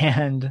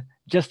 And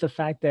just the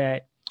fact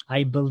that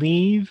I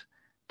believe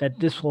that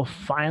this will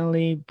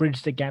finally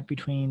bridge the gap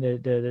between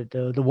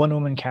the Wonder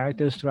Woman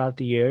characters throughout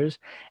the years.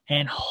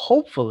 And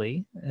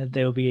hopefully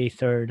there will be a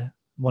third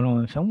Wonder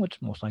Woman film,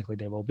 which most likely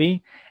there will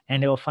be.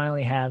 And they will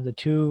finally have the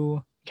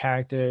two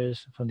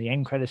characters from the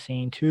end credit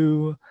scene,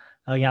 Gal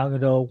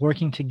Gadot,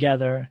 working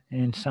together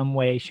in some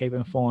way, shape,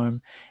 and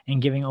form,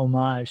 and giving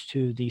homage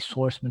to the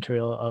source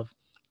material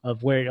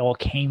of where it all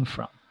came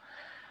from.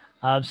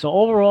 So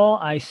overall,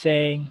 I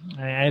say,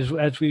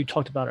 as we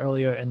talked about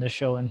earlier in the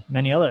show and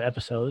many other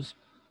episodes,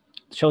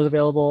 the show's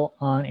available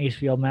on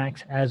HBO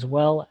Max as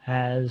well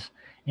as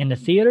in the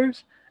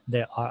theaters.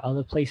 There are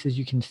other places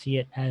you can see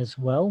it as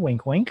well.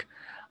 Wink, wink.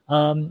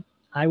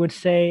 I would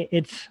say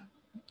it's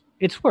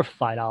worth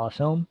a $5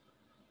 film.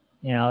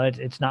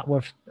 It's not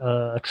worth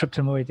a trip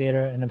to a movie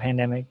theater in the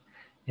pandemic.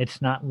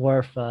 It's not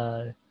worth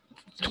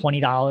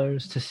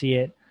 $20 to see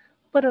it,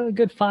 but a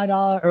good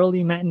 $5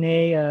 early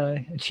matinee,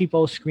 a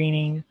cheapo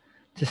screening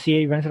to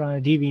see it rented on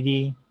a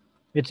DVD.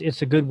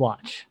 It's a good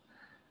watch.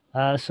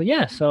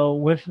 So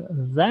with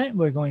that,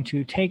 we're going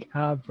to take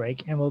our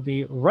break, and we'll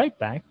be right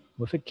back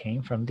with It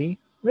Came From the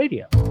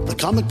Radio. The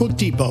Comic Book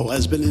Depot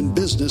has been in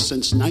business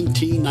since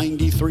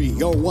 1993.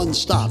 Your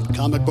one-stop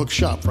comic book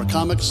shop for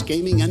comics,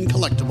 gaming, and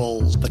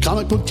collectibles. The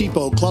Comic Book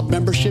Depot Club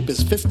membership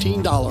is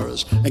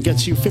 $15 and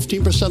gets you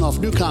 15% off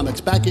new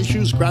comics, back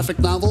issues, graphic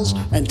novels,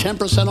 and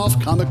 10%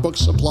 off comic book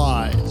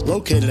supplies.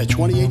 Located at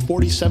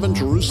 2847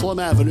 Jerusalem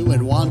Avenue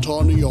in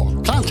Wantagh, New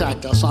York.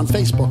 Contact us on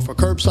Facebook for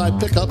curbside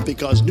pickup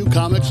because new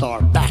comics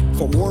are back.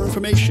 For more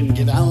information,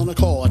 give Alan a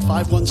call at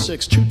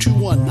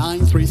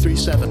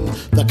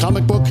 516-221-9337. The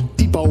Comic Book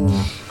Depot.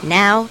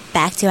 Now,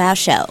 back to our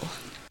show.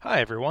 Hi,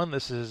 everyone.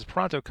 This is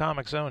Pronto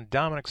Comics' own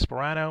Dominic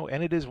Sperano,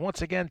 and it is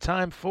once again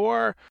time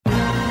for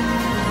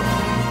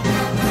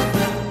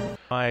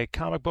my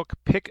comic book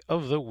pick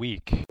of the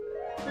week.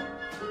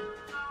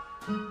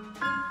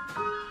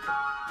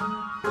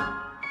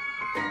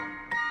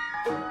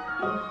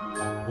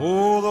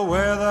 Oh, the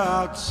weather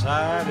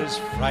outside is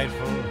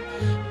frightful,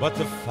 but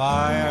the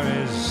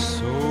fire is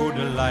so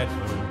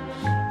delightful.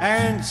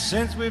 And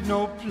since we've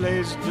no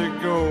place to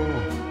go,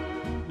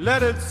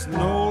 let it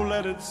snow,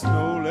 let it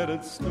snow, let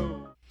it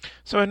snow.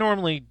 So I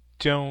normally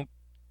don't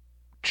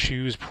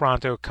choose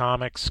Pronto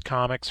comics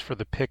for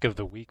the pick of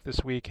the week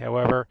this week.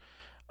 However,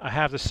 I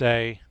have to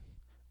say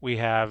we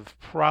have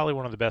probably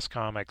one of the best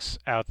comics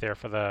out there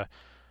for the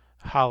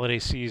holiday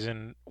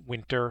season,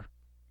 winter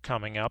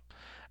coming up.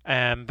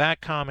 And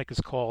that comic is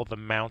called The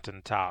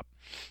Mountaintop.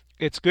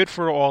 It's good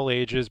for all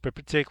ages, but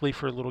particularly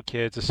for little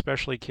kids,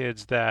 especially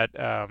kids that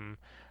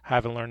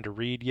haven't learned to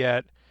read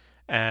yet.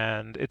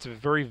 And it's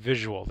very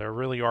visual. There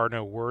really are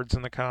no words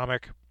in the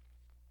comic.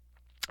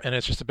 and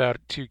it's just about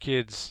two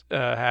kids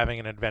having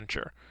an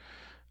adventure.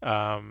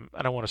 I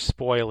don't want to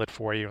spoil it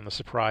for you and the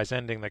surprise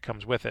ending that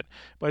comes with it,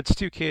 but it's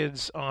two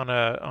kids on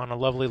a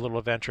lovely little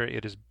adventure.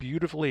 It is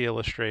beautifully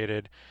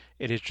illustrated.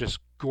 It is just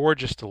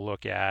gorgeous to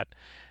look at.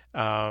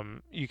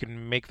 You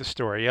can make the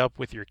story up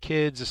with your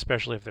kids,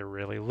 especially if they're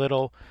really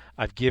little.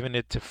 I've given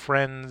it to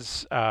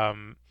friends.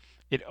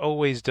 It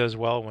always does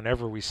well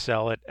whenever we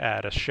sell it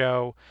at a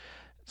show.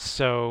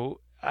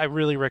 So I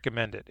really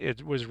recommend it.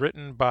 It was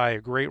written by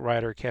a great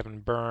writer,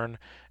 Kevin Byrne,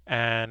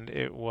 and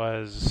it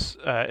was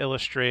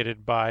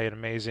illustrated by an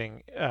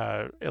amazing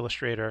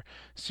illustrator,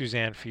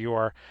 Suzanne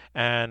Fior.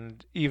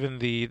 And even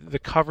the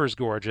cover's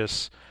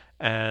gorgeous,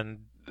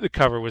 and the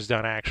cover was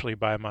done actually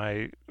by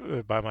my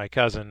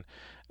cousin,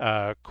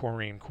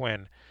 Corrine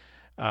Quinn,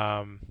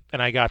 and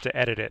I got to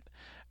edit it.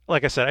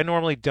 Like I said, I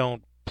normally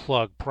don't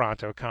plug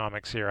Pronto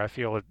Comics here. I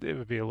feel it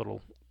would be a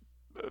little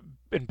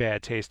in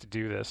bad taste to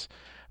do this,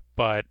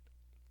 but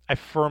I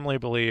firmly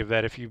believe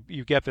that if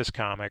you get this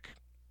comic,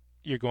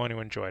 you're going to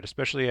enjoy it,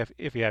 especially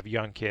if you have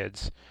young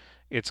kids.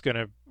 It's going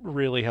to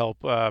really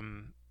help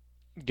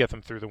get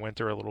them through the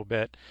winter a little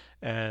bit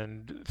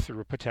and through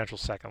a potential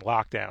second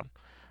lockdown.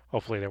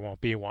 Hopefully there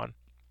won't be one.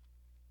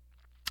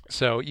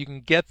 So you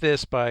can get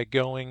this by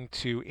going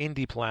to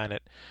Indie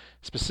Planet,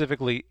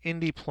 specifically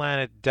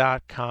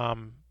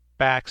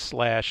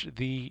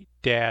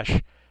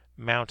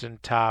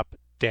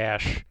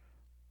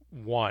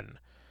indieplanet.com/the-mountaintop-1.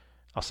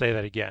 I'll say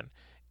that again.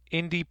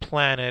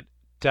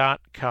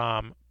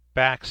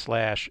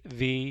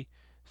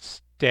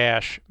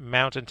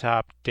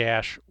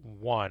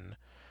 indieplanet.com/the-mountaintop-1,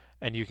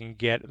 and you can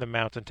get the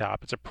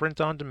Mountaintop. It's a print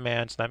on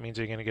demand, so that means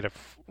you're going to get a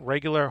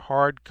regular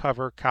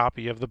hardcover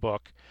copy of the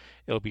book.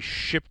 It'll be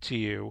shipped to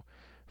you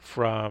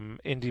from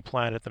Indie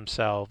Planet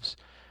themselves.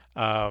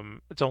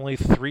 It's only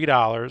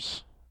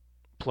 $3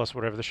 plus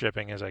whatever the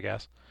shipping is, I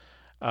guess.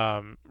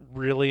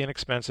 Really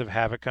inexpensive.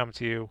 Have it come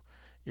to you.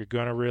 You're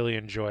going to really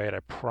enjoy it. I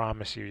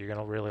promise you, you're going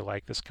to really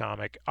like this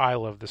comic. I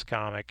love this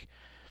comic.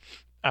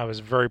 I was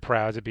very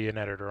proud to be an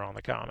editor on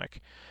the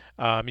comic.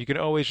 You can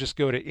always just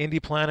go to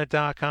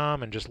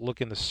indieplanet.com and just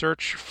look in the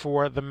search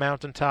for the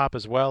Mountaintop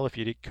as well if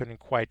you couldn't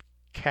quite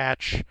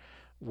catch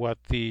what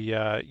the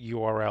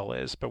URL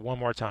is. But one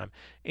more time,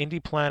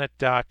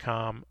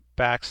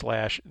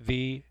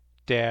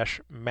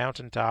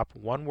 indieplanet.com/the-mountaintop,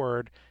 one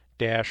word,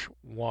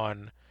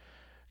 -1.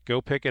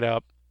 Go pick it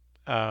up.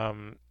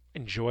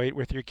 Enjoy it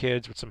with your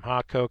kids with some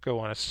hot cocoa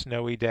on a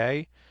snowy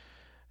day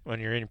when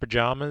you're in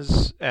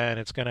pajamas, and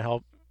it's going to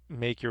help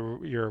make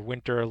your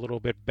winter a little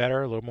bit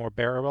better, a little more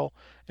bearable.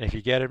 And if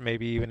you get it,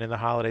 maybe even in the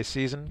holiday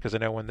season, because I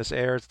know when this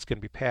airs, it's going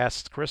to be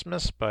past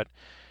Christmas, but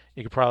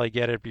you could probably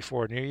get it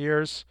before New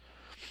Year's.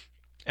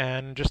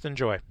 And just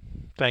enjoy.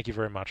 Thank you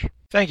very much.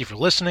 Thank you for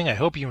listening. I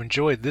hope you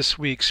enjoyed this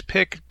week's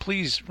pick.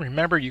 Please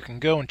remember you can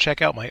go and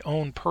check out my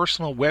own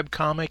personal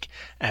webcomic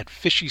at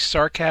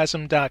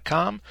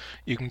fishysarcasm.com.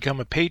 You can become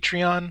a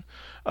Patreon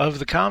of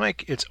the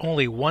comic. It's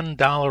only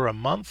 $1 a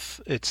month.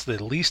 It's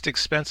the least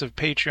expensive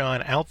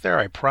Patreon out there.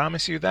 I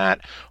promise you that.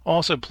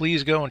 Also,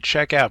 please go and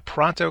check out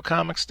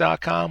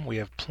prontocomics.com. We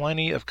have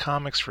plenty of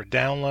comics for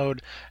download.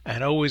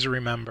 And always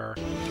remember,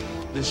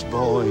 this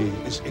boy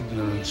is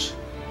ignorance.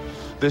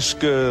 This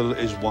girl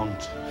is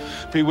want.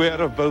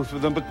 Beware of both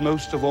of them, but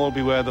most of all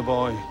beware the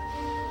boy.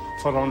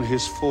 For on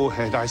his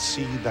forehead I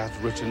see that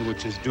written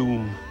which is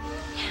doom,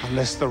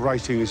 unless the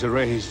writing is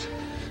erased.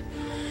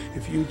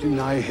 If you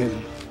deny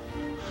him,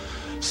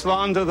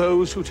 slander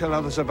those who tell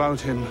others about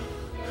him,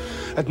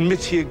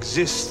 admit he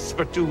exists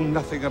but do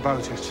nothing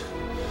about it,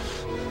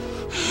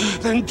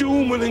 then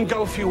doom will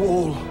engulf you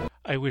all.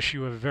 I wish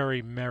you a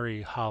very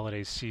merry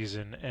holiday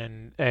season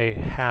and a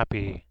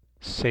happy,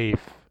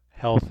 safe,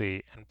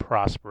 healthy, and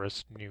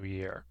prosperous new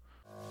year.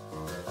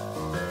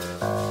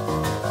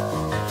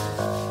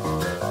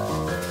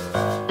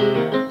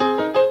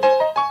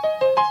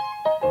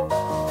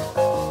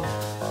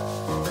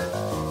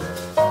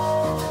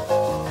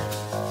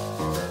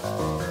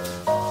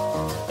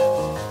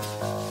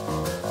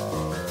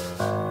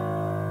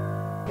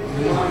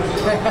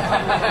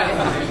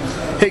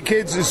 Hey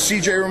kids, this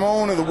is CJ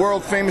Ramone of the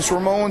world famous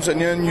Ramones,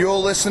 and you're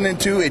listening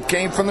to It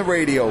Came From the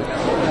Radio.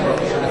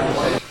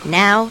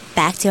 Now,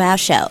 back to our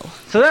show.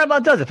 So that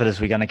about does it for this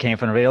week on It Came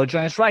From the Radio.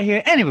 Join us right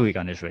here any week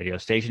on this radio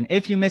station.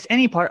 If you miss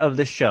any part of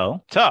this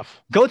show,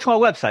 tough. Go to our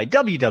website,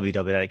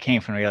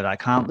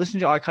 www.itcamefromradio.com. Listen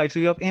to archives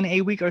we up in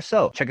a week or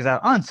so. Check us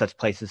out on such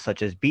places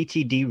such as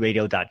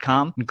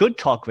btdradio.com,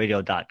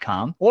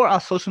 goodtalkradio.com, or our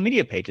social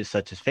media pages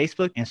such as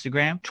Facebook,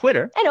 Instagram,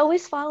 Twitter. And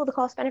always follow the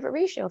cost-benefit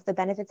ratio. If the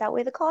benefits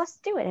outweigh the costs,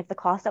 do it. If the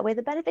costs outweigh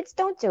the benefits,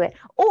 don't do it.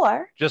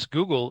 Or just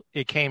Google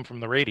It Came From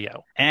the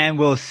Radio. And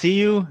we'll see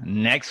you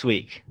next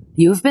week.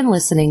 You've been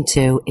listening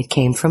to It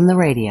Came From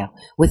the Radio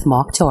with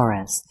Mark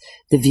Torres.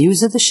 The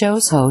views of the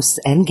show's hosts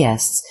and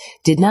guests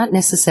did not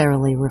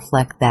necessarily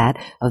reflect that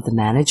of the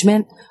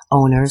management,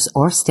 owners,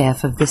 or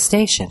staff of this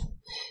station.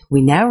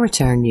 We now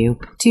return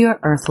you to your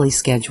earthly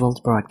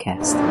scheduled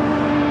broadcast.